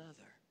oppress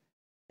another.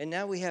 And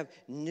now we have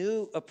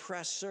new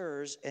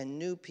oppressors and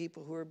new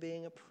people who are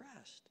being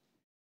oppressed.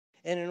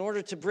 And in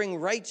order to bring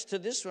rights to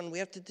this one, we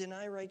have to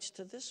deny rights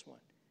to this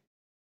one.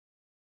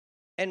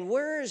 And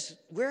where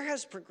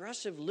has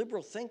progressive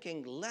liberal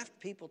thinking left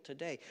people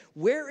today?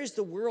 Where is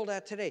the world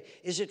at today?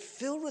 Is it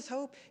filled with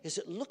hope? Is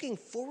it looking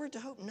forward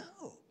to hope?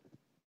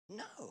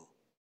 No.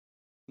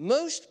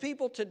 Most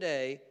people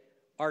today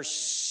are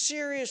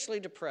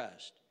seriously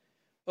depressed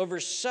over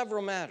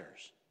several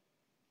matters.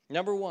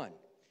 Number one,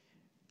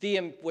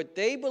 what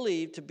they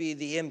believe to be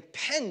the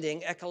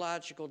impending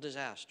ecological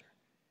disaster.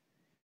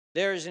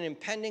 There is an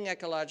impending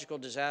ecological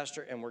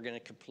disaster, and we're going to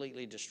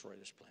completely destroy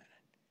this planet.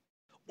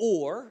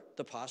 Or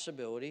the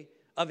possibility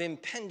of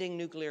impending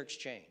nuclear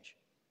exchange.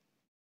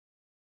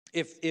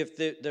 If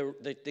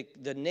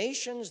the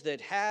nations that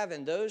have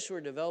and those who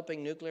are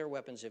developing nuclear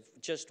weapons, if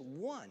just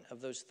one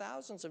of those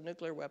thousands of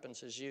nuclear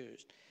weapons is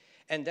used, and it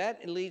And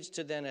that leads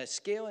to then a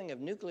scaling of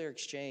nuclear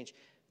exchange.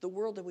 The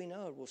world that we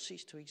know it will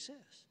cease to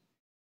exist.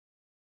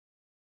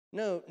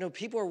 No,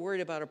 people are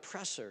worried about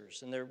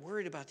oppressors, and they're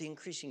worried about the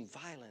increasing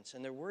violence,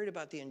 and they're worried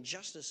about the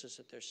injustices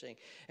that they're seeing,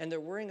 and they're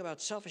worrying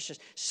about selfishness.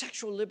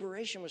 Sexual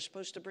liberation was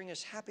supposed to bring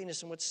us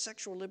happiness, and what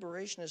sexual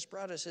liberation has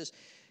brought us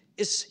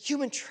is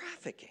human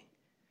trafficking.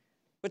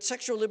 What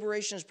sexual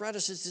liberation has brought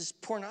us is this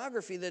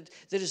pornography that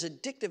is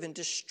addictive and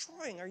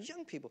destroying our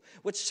young people.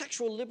 What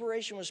sexual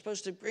liberation was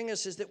supposed to bring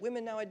us is that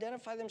women now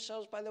identify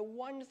themselves by the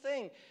one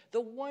thing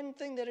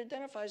that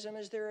identifies them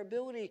as their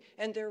ability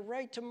and their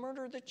right to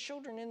murder the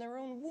children in their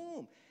own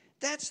womb.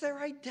 That's their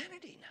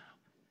identity now.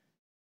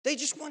 They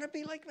just want to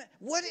be like men.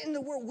 What in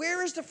the world?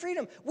 Where is the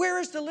freedom? Where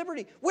is the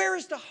liberty? Where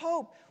is the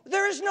hope?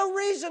 There is no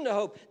reason to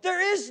hope.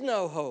 There is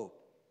no hope.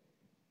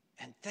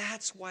 And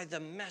that's why the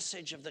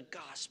message of the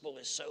gospel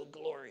is so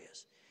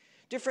glorious.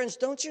 Dear friends,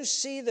 don't you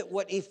see that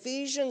what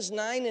Ephesians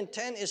 9 and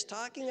 10 is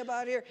talking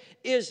about here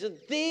is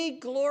the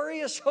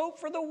glorious hope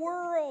for the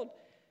world?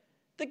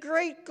 The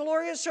great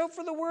glorious hope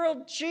for the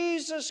world.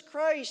 Jesus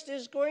Christ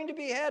is going to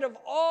be head of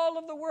all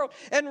of the world.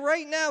 And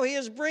right now he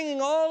is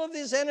bringing all of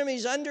his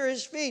enemies under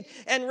his feet.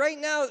 And right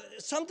now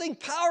something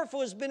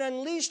powerful has been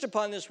unleashed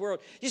upon this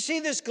world. You see,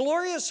 this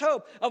glorious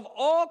hope of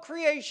all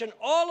creation,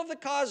 all of the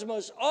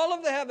cosmos, all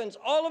of the heavens,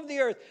 all of the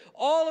earth,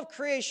 all of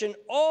creation,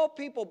 all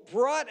people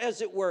brought,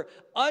 as it were,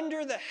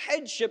 under the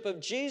headship of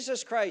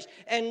Jesus Christ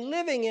and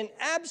living in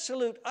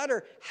absolute,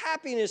 utter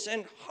happiness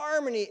and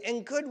harmony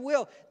and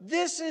goodwill.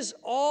 This is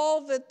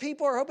all that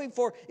people are hoping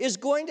for, is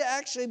going to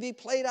actually be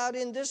played out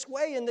in this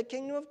way in the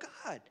kingdom of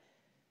God.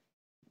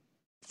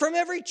 From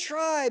every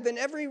tribe and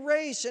every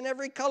race and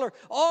every color,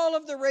 all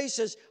of the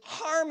races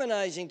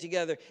harmonizing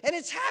together. And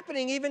it's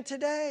happening even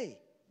today.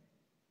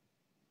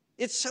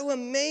 It's so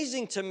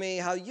amazing to me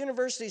how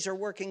universities are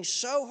working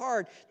so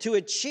hard to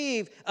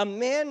achieve a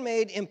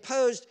man-made,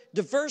 imposed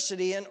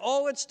diversity, and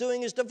all it's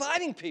doing is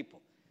dividing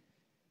people.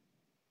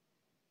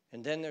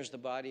 And then there's the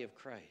body of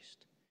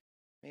Christ,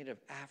 made of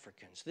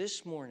Africans.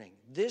 This morning,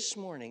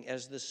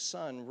 as the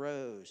sun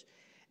rose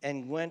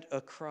and went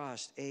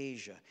across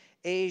Asia,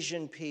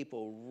 Asian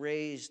people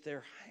raised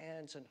their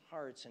hands and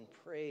hearts and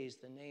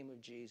praised the name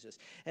of Jesus.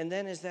 And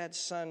then as that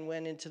sun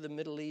went into the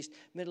Middle East,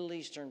 Middle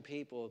Eastern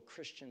people,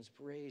 Christians,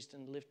 raised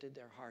and lifted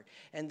their heart.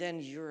 And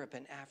then Europe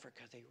and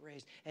Africa, they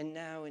raised. And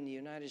now in the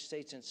United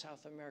States and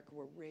South America,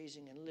 we're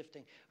raising and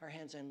lifting our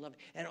hands and loving.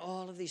 And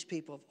all of these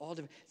people, of all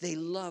different, they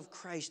love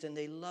Christ and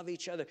they love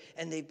each other.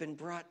 And they've been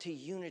brought to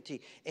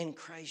unity in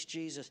Christ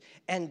Jesus.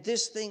 And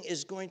this thing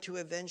is going to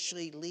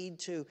eventually lead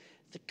to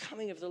the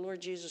coming of the Lord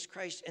Jesus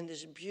Christ and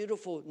this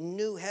beautiful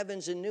new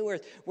heavens and new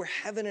earth where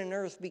heaven and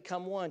earth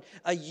become one,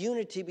 a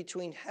unity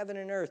between heaven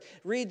and earth.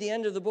 Read the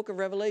end of the book of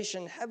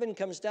Revelation. Heaven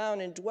comes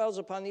down and dwells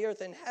upon the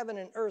earth, and heaven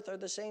and earth are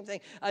the same thing.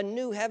 A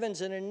new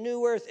heavens and a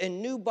new earth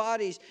and new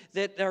bodies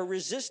that are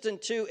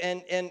resistant to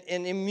and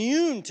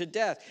immune to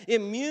death,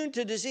 immune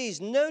to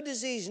disease, no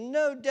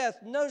death,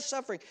 no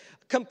suffering.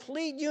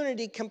 Complete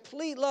unity,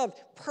 complete love,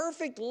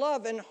 perfect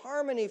love and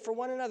harmony for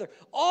one another.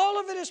 All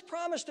of it is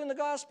promised in the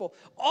gospel.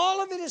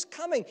 All of it is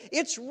coming.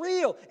 It's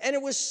real. And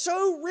it was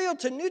so real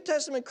to New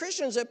Testament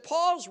Christians that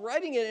Paul's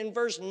writing it in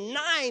verse 9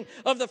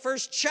 of the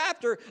first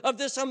chapter of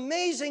this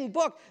amazing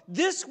book.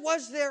 This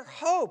was their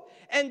hope.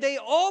 And they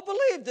all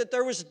believed that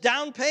there was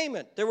down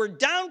payment. There were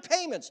down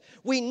payments.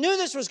 We knew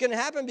this was going to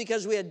happen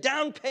because we had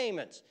down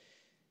payments.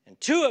 And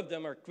two of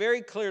them are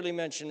very clearly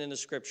mentioned in the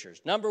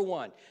scriptures. Number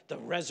one, the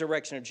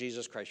resurrection of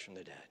Jesus Christ from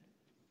the dead.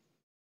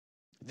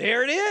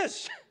 There it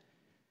is.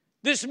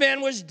 This man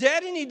was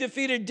dead and he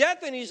defeated death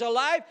and he's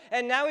alive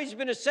and now he's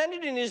been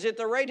ascended and he's at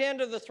the right hand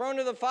of the throne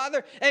of the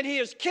Father and he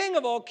is King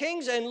of all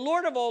kings and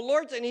Lord of all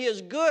lords and he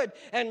is good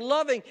and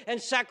loving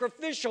and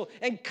sacrificial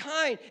and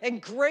kind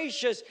and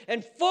gracious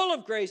and full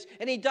of grace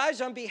and he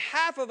dies on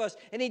behalf of us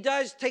and he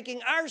dies taking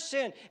our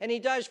sin and he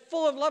dies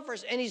full of love for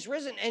us and he's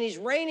risen and he's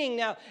reigning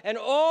now and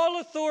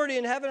all authority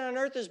in heaven and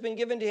on earth has been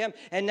given to him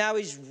and now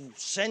he's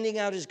sending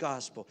out his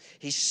gospel.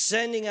 He's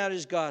sending out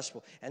his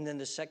gospel. And then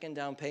the second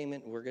down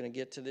payment, we're going to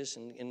get to this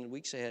in the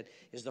weeks ahead,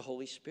 is the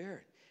Holy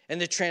Spirit and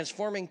the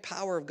transforming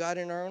power of God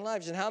in our own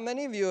lives. And how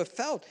many of you have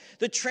felt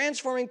the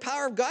transforming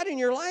power of God in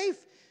your life?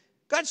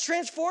 God's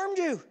transformed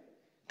you.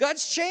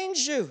 God's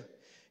changed you.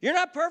 You're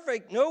not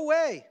perfect, no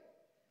way.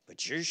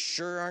 But you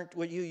sure aren't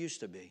what you used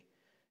to be.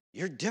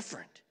 You're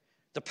different.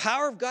 The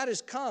power of God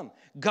has come.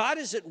 God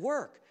is at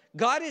work.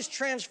 God is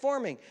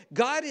transforming.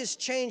 God is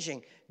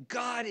changing.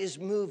 God is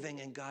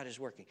moving and God is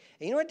working.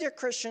 And you know what, dear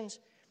Christians?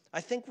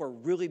 I think we're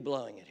really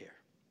blowing it here.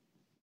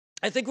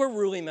 I think we're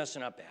really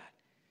messing up bad.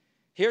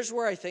 Here's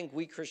where I think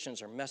we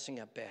Christians are messing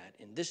up bad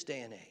in this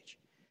day and age.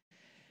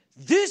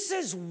 This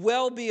is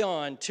well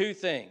beyond two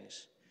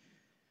things.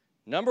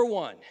 Number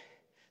one,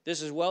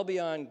 this is well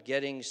beyond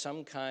getting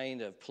some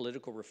kind of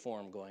political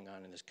reform going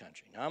on in this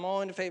country. Now, I'm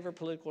all in favor of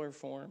political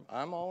reform.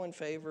 I'm all in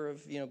favor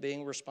of,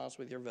 being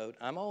responsible with your vote.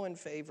 I'm all in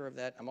favor of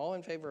that. I'm all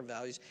in favor of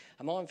values.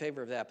 I'm all in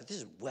favor of that. But this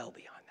is well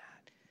beyond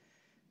that.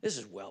 This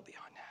is well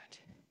beyond that.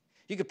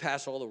 You could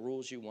pass all the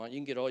rules you want. You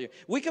can get all your...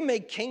 We can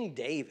make King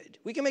David.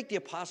 We can make the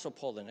Apostle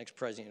Paul the next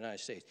president of the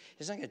United States.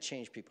 It's not going to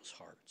change people's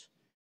hearts.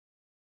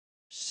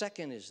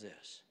 Second is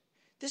this.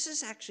 This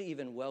is actually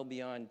even well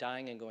beyond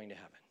dying and going to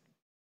heaven.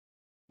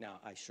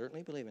 Now, I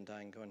certainly believe in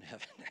dying and going to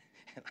heaven.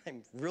 And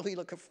I'm really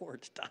looking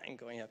forward to dying and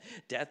going to heaven.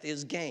 Death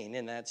is gain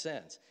in that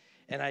sense.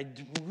 And I'm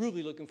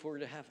really looking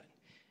forward to heaven.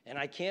 And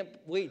I can't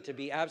wait to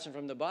be absent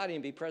from the body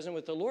and be present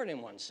with the Lord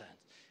in one sense.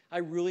 I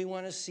really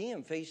want to see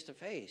him face to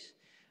face.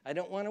 I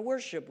don't want to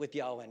worship with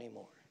y'all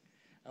anymore.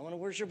 I want to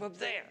worship up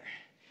there.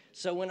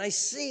 So when I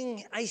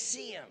sing, I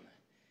see him.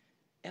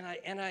 And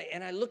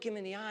I look him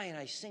in the eye and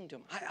I sing to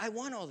him. I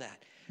want all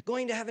that.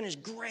 Going to heaven is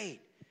great.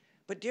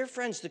 But dear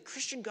friends, the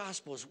Christian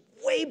gospel is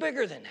way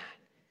bigger than that.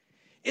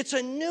 It's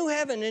a new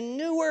heaven and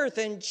new earth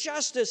and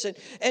justice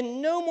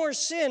and no more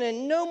sin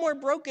and no more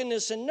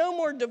brokenness and no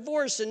more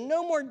divorce and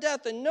no more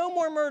death and no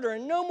more murder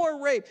and no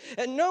more rape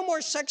and no more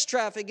sex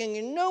trafficking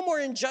and no more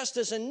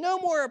injustice and no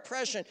more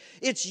oppression.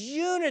 It's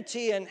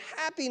unity and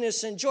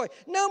happiness and joy.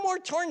 No more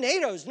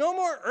tornadoes, no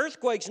more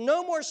earthquakes,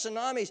 no more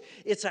tsunamis.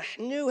 It's a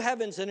new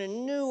heavens and a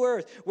new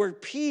earth where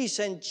peace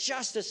and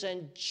justice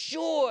and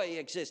joy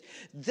exist.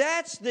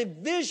 That's the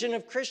vision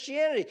of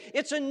Christianity.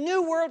 It's a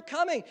new world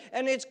coming,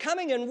 and it's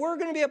coming, and we're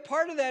going to be a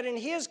part of that, and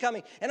he is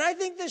coming. And I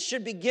think this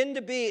should begin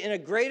to be, in a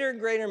greater and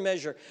greater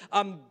measure,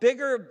 a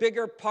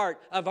bigger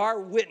part of our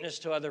witness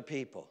to other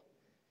people.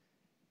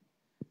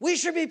 We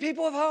should be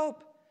people of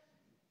hope.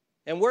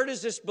 And where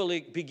does this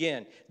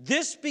begin?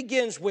 This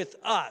begins with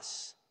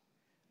us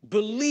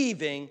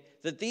believing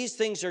that these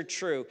things are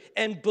true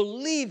and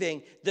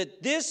believing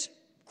that this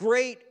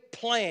great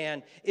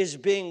plan is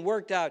being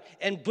worked out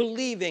and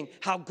believing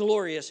how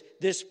glorious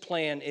this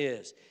plan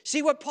is.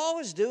 See what Paul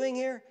is doing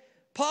here?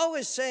 Paul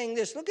is saying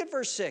this. Look at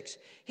verse 6.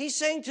 He's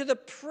saying to the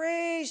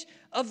praise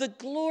of the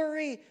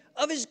glory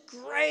of his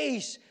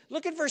grace.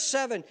 Look at verse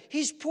 7.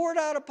 He's poured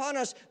out upon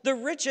us the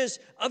riches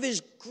of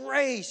his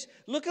grace.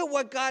 Look at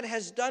what God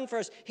has done for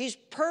us. He's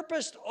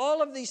purposed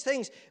all of these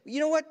things. You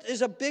know what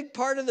is a big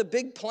part of the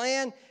big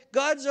plan?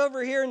 God's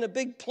over here in the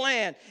big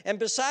plan. And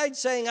besides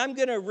saying, I'm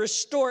going to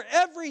restore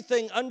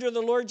everything under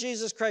the Lord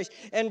Jesus Christ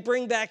and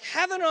bring back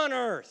heaven on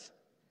earth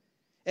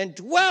and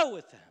dwell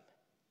with them,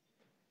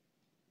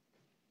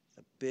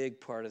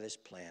 big part of this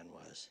plan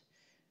was,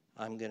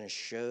 I'm going to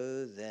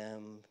show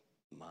them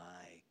my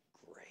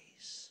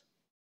grace.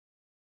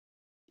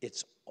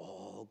 It's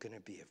all going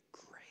to be of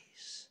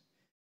grace.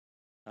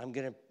 I'm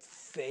going to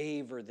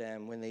favor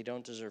them when they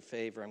don't deserve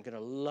favor. I'm going to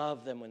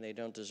love them when they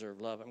don't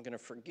deserve love. I'm going to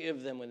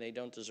forgive them when they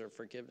don't deserve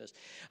forgiveness.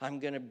 I'm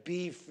going to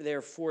be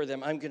there for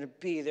them. I'm going to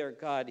be their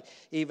God,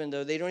 even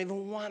though they don't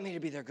even want me to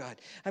be their God.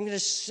 I'm going to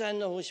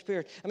send the Holy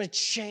Spirit. I'm going to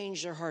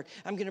change their heart.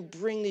 I'm going to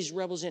bring these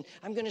rebels in.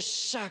 I'm going to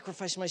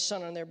sacrifice my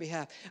son on their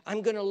behalf.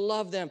 I'm going to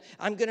love them.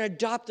 I'm going to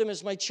adopt them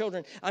as my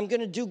children. I'm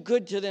going to do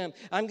good to them.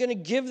 I'm going to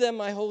give them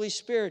my Holy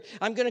Spirit.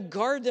 I'm going to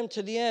guard them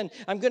to the end.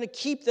 I'm going to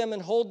keep them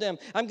and hold them.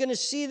 I'm going to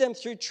see them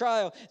through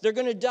trial. They're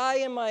going to die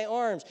in my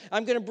arms.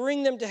 I'm going to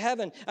bring them to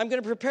heaven. I'm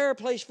going to prepare a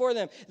place for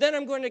them. Then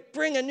I'm going to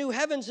bring a new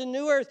heavens and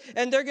new earth,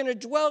 and they're going to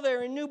dwell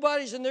there in new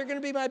bodies, and they're going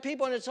to be my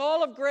people. And it's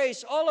all of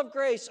grace, all of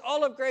grace,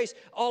 all of grace,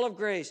 all of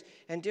grace.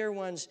 And dear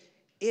ones,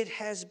 it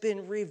has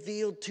been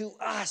revealed to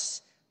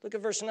us. Look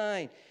at verse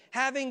 9.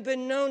 Having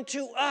been known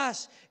to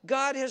us,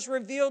 God has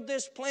revealed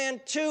this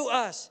plan to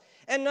us.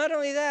 And not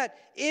only that,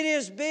 it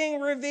is being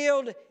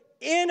revealed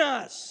in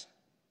us.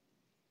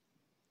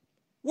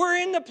 We're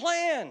in the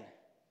plan.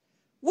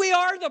 We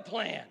are the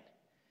plan.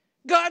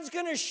 God's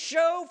going to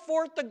show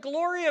forth the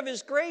glory of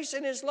his grace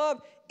and his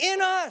love in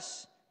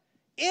us.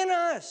 In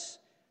us.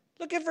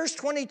 Look at verse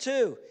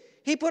 22.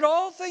 He put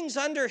all things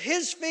under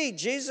his feet,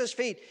 Jesus'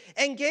 feet,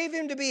 and gave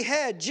him to be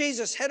head,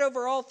 Jesus, head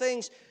over all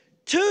things,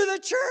 to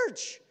the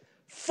church,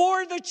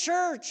 for the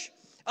church,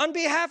 on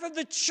behalf of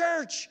the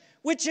church,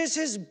 which is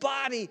his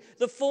body,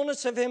 the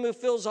fullness of him who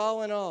fills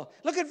all in all.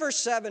 Look at verse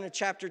 7 of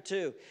chapter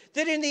 2.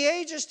 That in the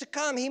ages to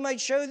come he might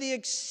show the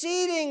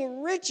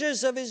exceeding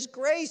riches of his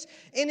grace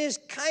in his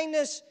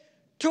kindness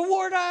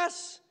toward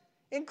us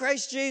in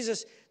Christ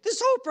Jesus.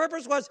 This whole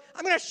purpose was,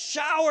 I'm going to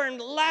shower and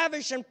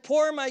lavish and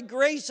pour my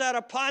grace out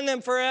upon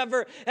them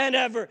forever and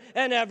ever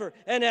and ever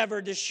and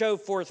ever to show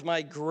forth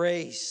my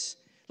grace.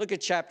 Look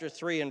at chapter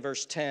 3 and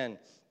verse 10.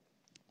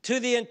 To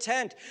the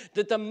intent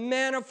that the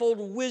manifold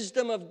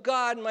wisdom of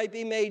God might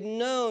be made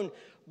known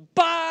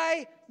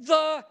by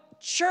the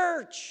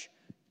church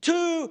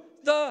to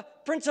the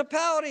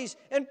principalities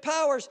and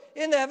powers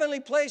in the heavenly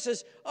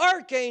places,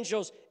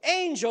 archangels,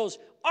 angels,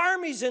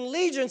 armies and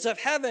legions of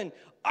heaven,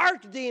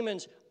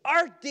 archdemons,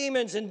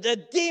 and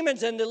the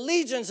demons and the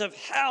legions of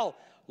hell.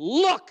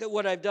 Look at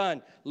what I've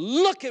done.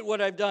 Look at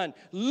what I've done.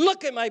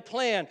 Look at my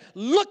plan.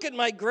 Look at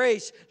my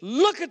grace.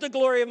 Look at the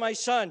glory of my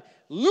Son.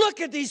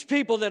 Look at these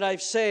people that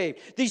I've saved.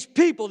 These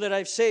people that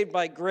I've saved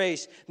by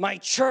grace. My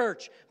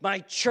church.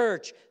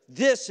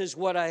 This is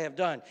what I have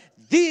done.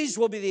 These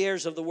will be the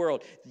heirs of the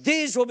world.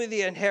 These will be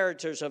the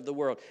inheritors of the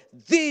world.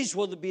 These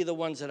will be the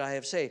ones that I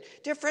have saved.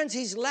 Dear friends,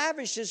 he's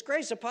lavished his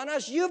grace upon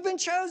us. You've been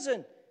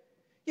chosen.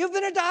 You've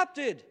been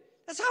adopted.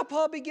 That's how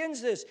Paul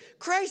begins this.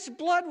 Christ's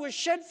blood was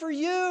shed for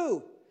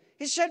you.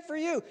 He's shed for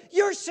you.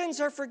 Your sins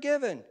are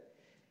forgiven.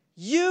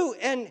 You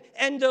and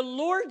the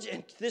Lord,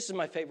 and this is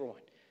my favorite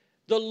one,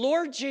 the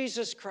Lord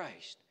Jesus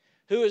Christ,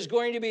 who is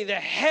going to be the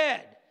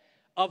head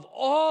of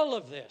all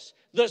of this,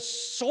 the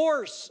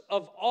source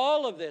of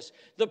all of this,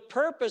 the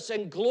purpose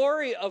and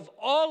glory of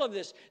all of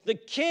this, the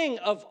king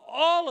of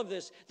all of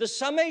this, the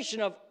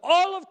summation of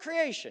all of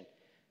creation,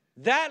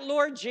 that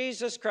Lord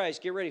Jesus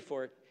Christ, get ready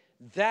for it,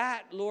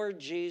 that Lord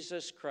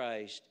Jesus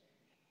Christ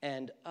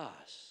and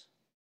us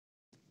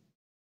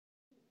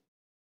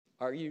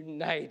are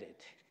united.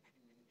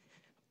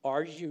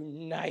 Are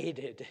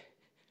united.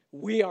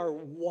 We are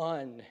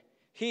one.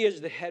 He is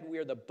the head, we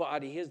are the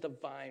body. He is the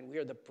vine, we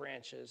are the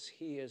branches.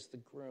 He is the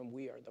groom,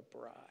 we are the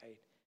bride.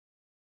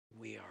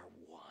 We are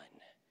one.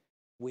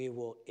 We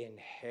will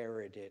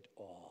inherit it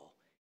all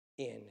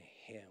in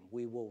him.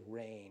 We will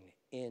reign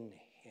in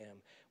him.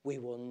 We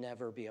will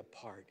never be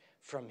apart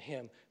from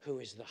him who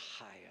is the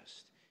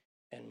highest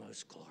and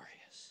most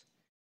glorious.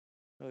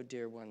 Oh,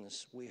 dear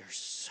ones, we are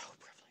so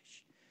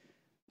privileged.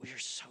 We are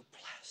so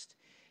blessed.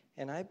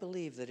 And I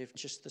believe that if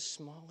just the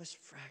smallest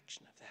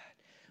fraction of that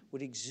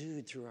would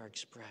exude through our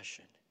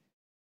expression,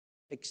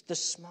 the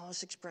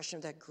smallest expression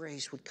of that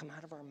grace would come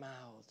out of our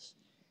mouths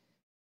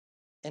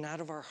and out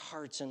of our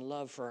hearts in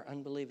love for our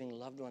unbelieving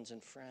loved ones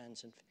and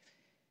friends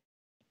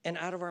and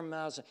out of our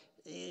mouths.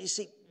 You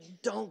see,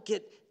 don't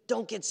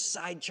get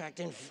sidetracked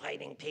in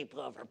fighting people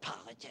over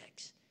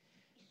politics.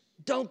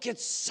 Don't get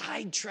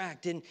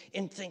sidetracked in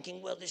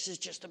thinking, well, this is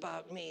just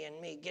about me and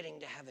me getting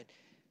to heaven.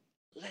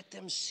 Let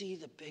them see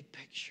the big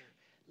picture.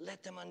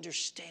 Let them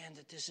understand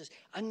that this is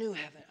a new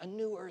heaven, a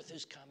new earth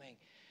is coming.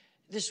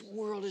 This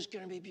world is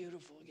going to be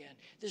beautiful again.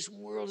 This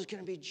world is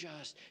going to be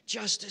just.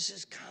 Justice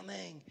is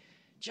coming.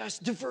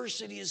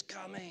 Diversity is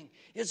coming.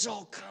 It's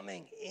all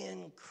coming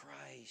in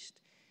Christ.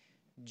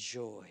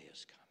 Joy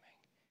is coming.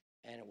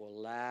 And it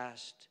will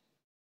last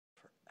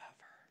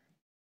forever.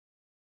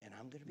 And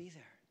I'm going to be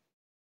there.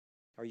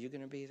 Are you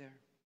going to be there?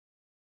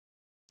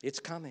 It's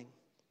coming.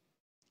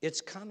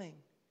 It's coming.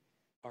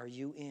 Are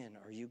you in?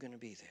 Are you going to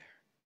be there?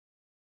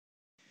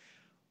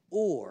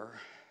 Or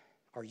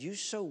are you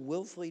so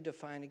willfully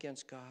defiant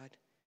against God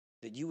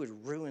that you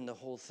would ruin the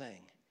whole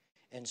thing?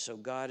 And so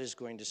God is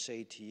going to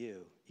say to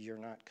you, you're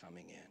not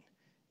coming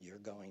in. You're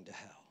going to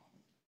hell.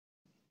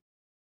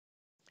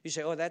 You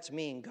say, oh, that's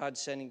mean. God's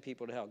sending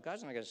people to hell.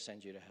 God's not going to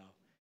send you to hell.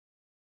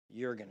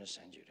 You're going to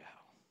send you to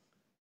hell.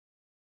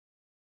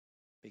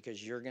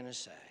 Because you're going to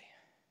say,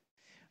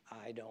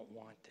 I don't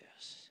want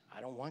this. I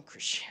don't want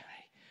Christianity.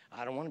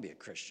 I don't want to be a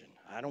Christian.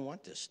 I don't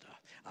want this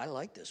stuff. I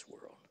like this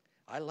world.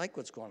 I like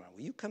what's going on.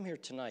 Well, you come here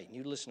tonight and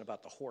you listen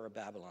about the whore of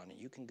Babylon and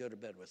you can go to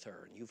bed with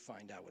her and you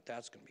find out what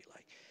that's going to be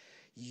like.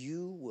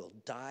 You will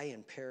die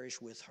and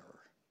perish with her.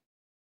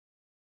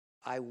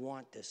 I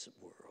want this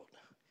world.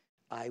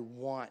 I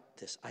want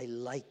this. I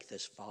like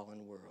this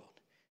fallen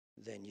world.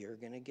 Then you're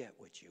going to get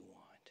what you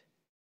want.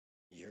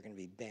 You're going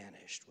to be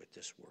banished with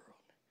this world.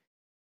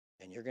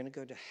 And you're going to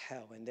go to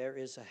hell. And there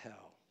is a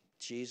hell.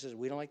 Jesus,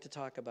 we don't like to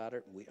talk about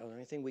it. The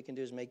only thing we can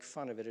do is make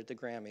fun of it at the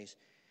Grammys.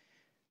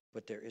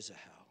 But there is a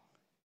hell.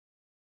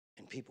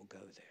 And people go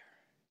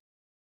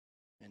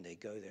there. And they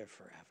go there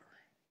forever.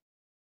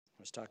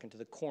 I was talking to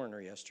the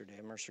coroner yesterday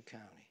in Mercer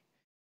County.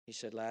 He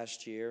said,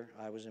 last year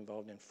I was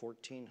involved in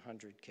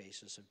 1,400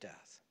 cases of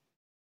death.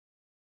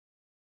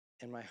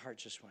 And my heart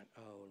just went,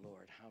 oh,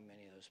 Lord, how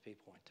many of those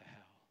people went to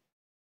hell?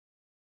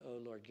 Oh,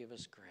 Lord, give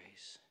us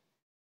grace.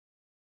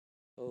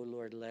 Oh,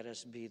 Lord, let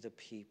us be the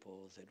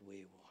people that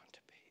we want to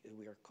be, that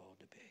we are called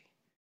to be.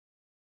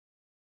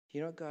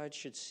 You know what God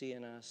should see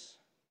in us?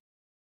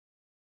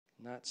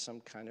 Not some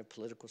kind of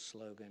political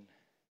slogan,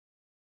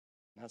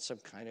 not some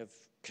kind of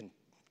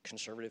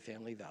conservative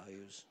family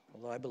values,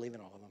 although I believe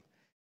in all of them.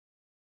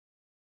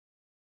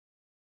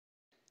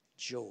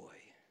 Joy,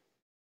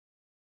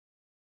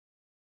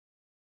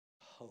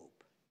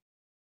 hope,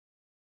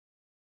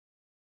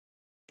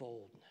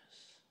 boldness,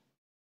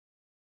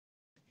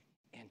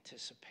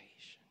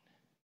 anticipation.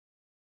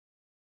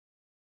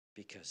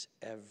 Because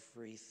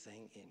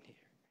everything in here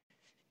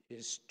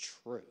is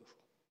true.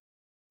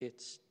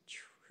 It's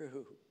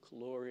true,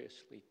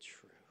 gloriously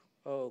true.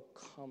 Oh,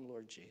 come,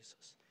 Lord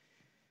Jesus.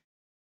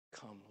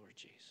 Come, Lord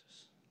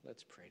Jesus.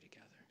 Let's pray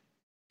together.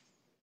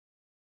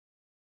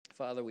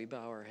 Father, we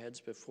bow our heads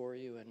before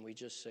you and we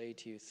just say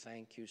to you,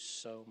 thank you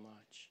so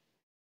much.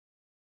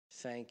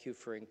 Thank you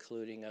for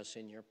including us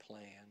in your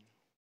plan.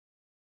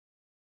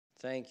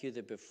 Thank you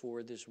that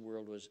before this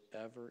world was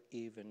ever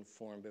even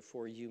formed,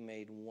 before you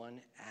made one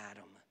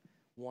atom,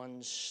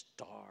 one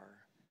star,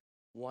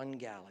 one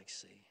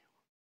galaxy,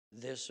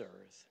 this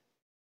earth,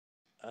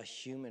 a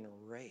human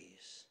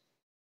race,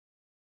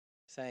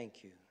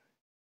 thank you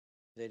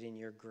that in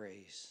your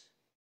grace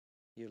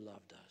you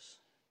loved us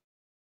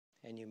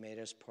and you made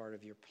us part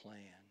of your plan.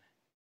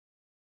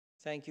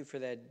 Thank you for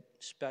that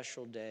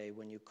special day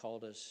when you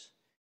called us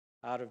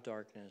out of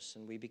darkness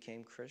and we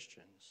became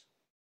Christians.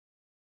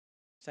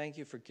 Thank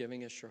you for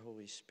giving us your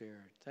Holy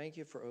Spirit. Thank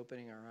you for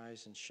opening our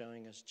eyes and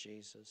showing us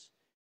Jesus.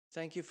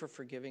 Thank you for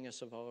forgiving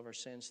us of all of our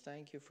sins.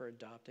 Thank you for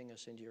adopting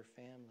us into your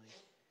family.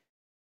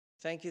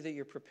 Thank you that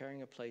you're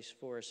preparing a place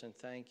for us, and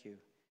thank you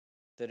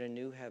that a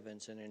new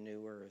heavens and a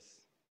new earth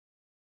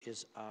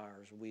is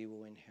ours. We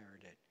will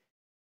inherit it.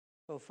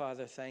 Oh,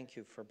 Father, thank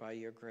you for, by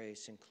your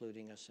grace,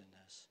 including us in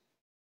this.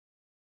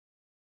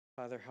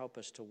 Father, help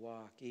us to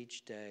walk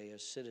each day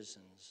as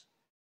citizens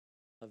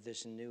of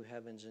this new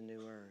heavens and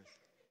new earth,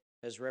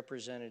 as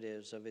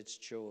representatives of its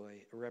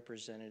joy,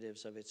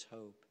 representatives of its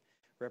hope,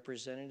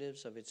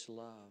 representatives of its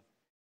love,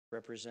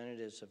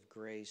 representatives of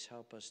grace.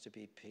 Help us to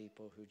be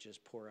people who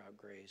just pour out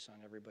grace on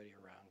everybody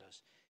around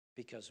us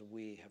because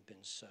we have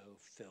been so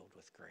filled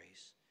with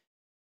grace.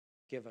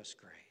 Give us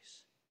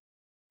grace.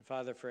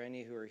 Father, for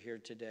any who are here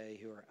today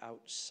who are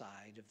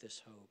outside of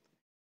this hope,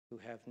 who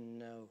have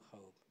no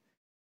hope,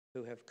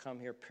 who have come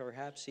here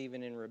perhaps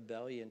even in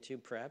rebellion too,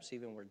 perhaps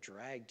even were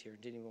dragged here,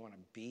 didn't even want to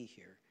be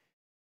here.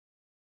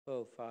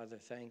 Oh, Father,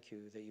 thank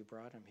you that you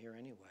brought them here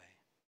anyway,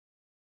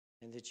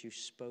 and that you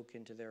spoke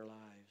into their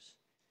lives,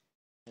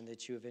 and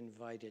that you have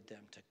invited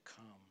them to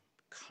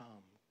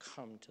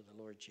come to the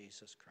Lord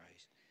Jesus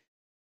Christ.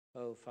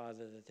 Oh,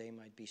 Father, that they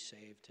might be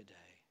saved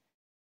today,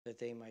 that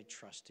they might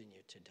trust in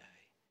you today.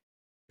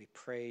 We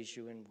praise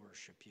you and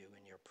worship you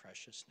in your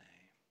precious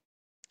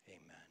name.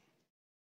 Amen.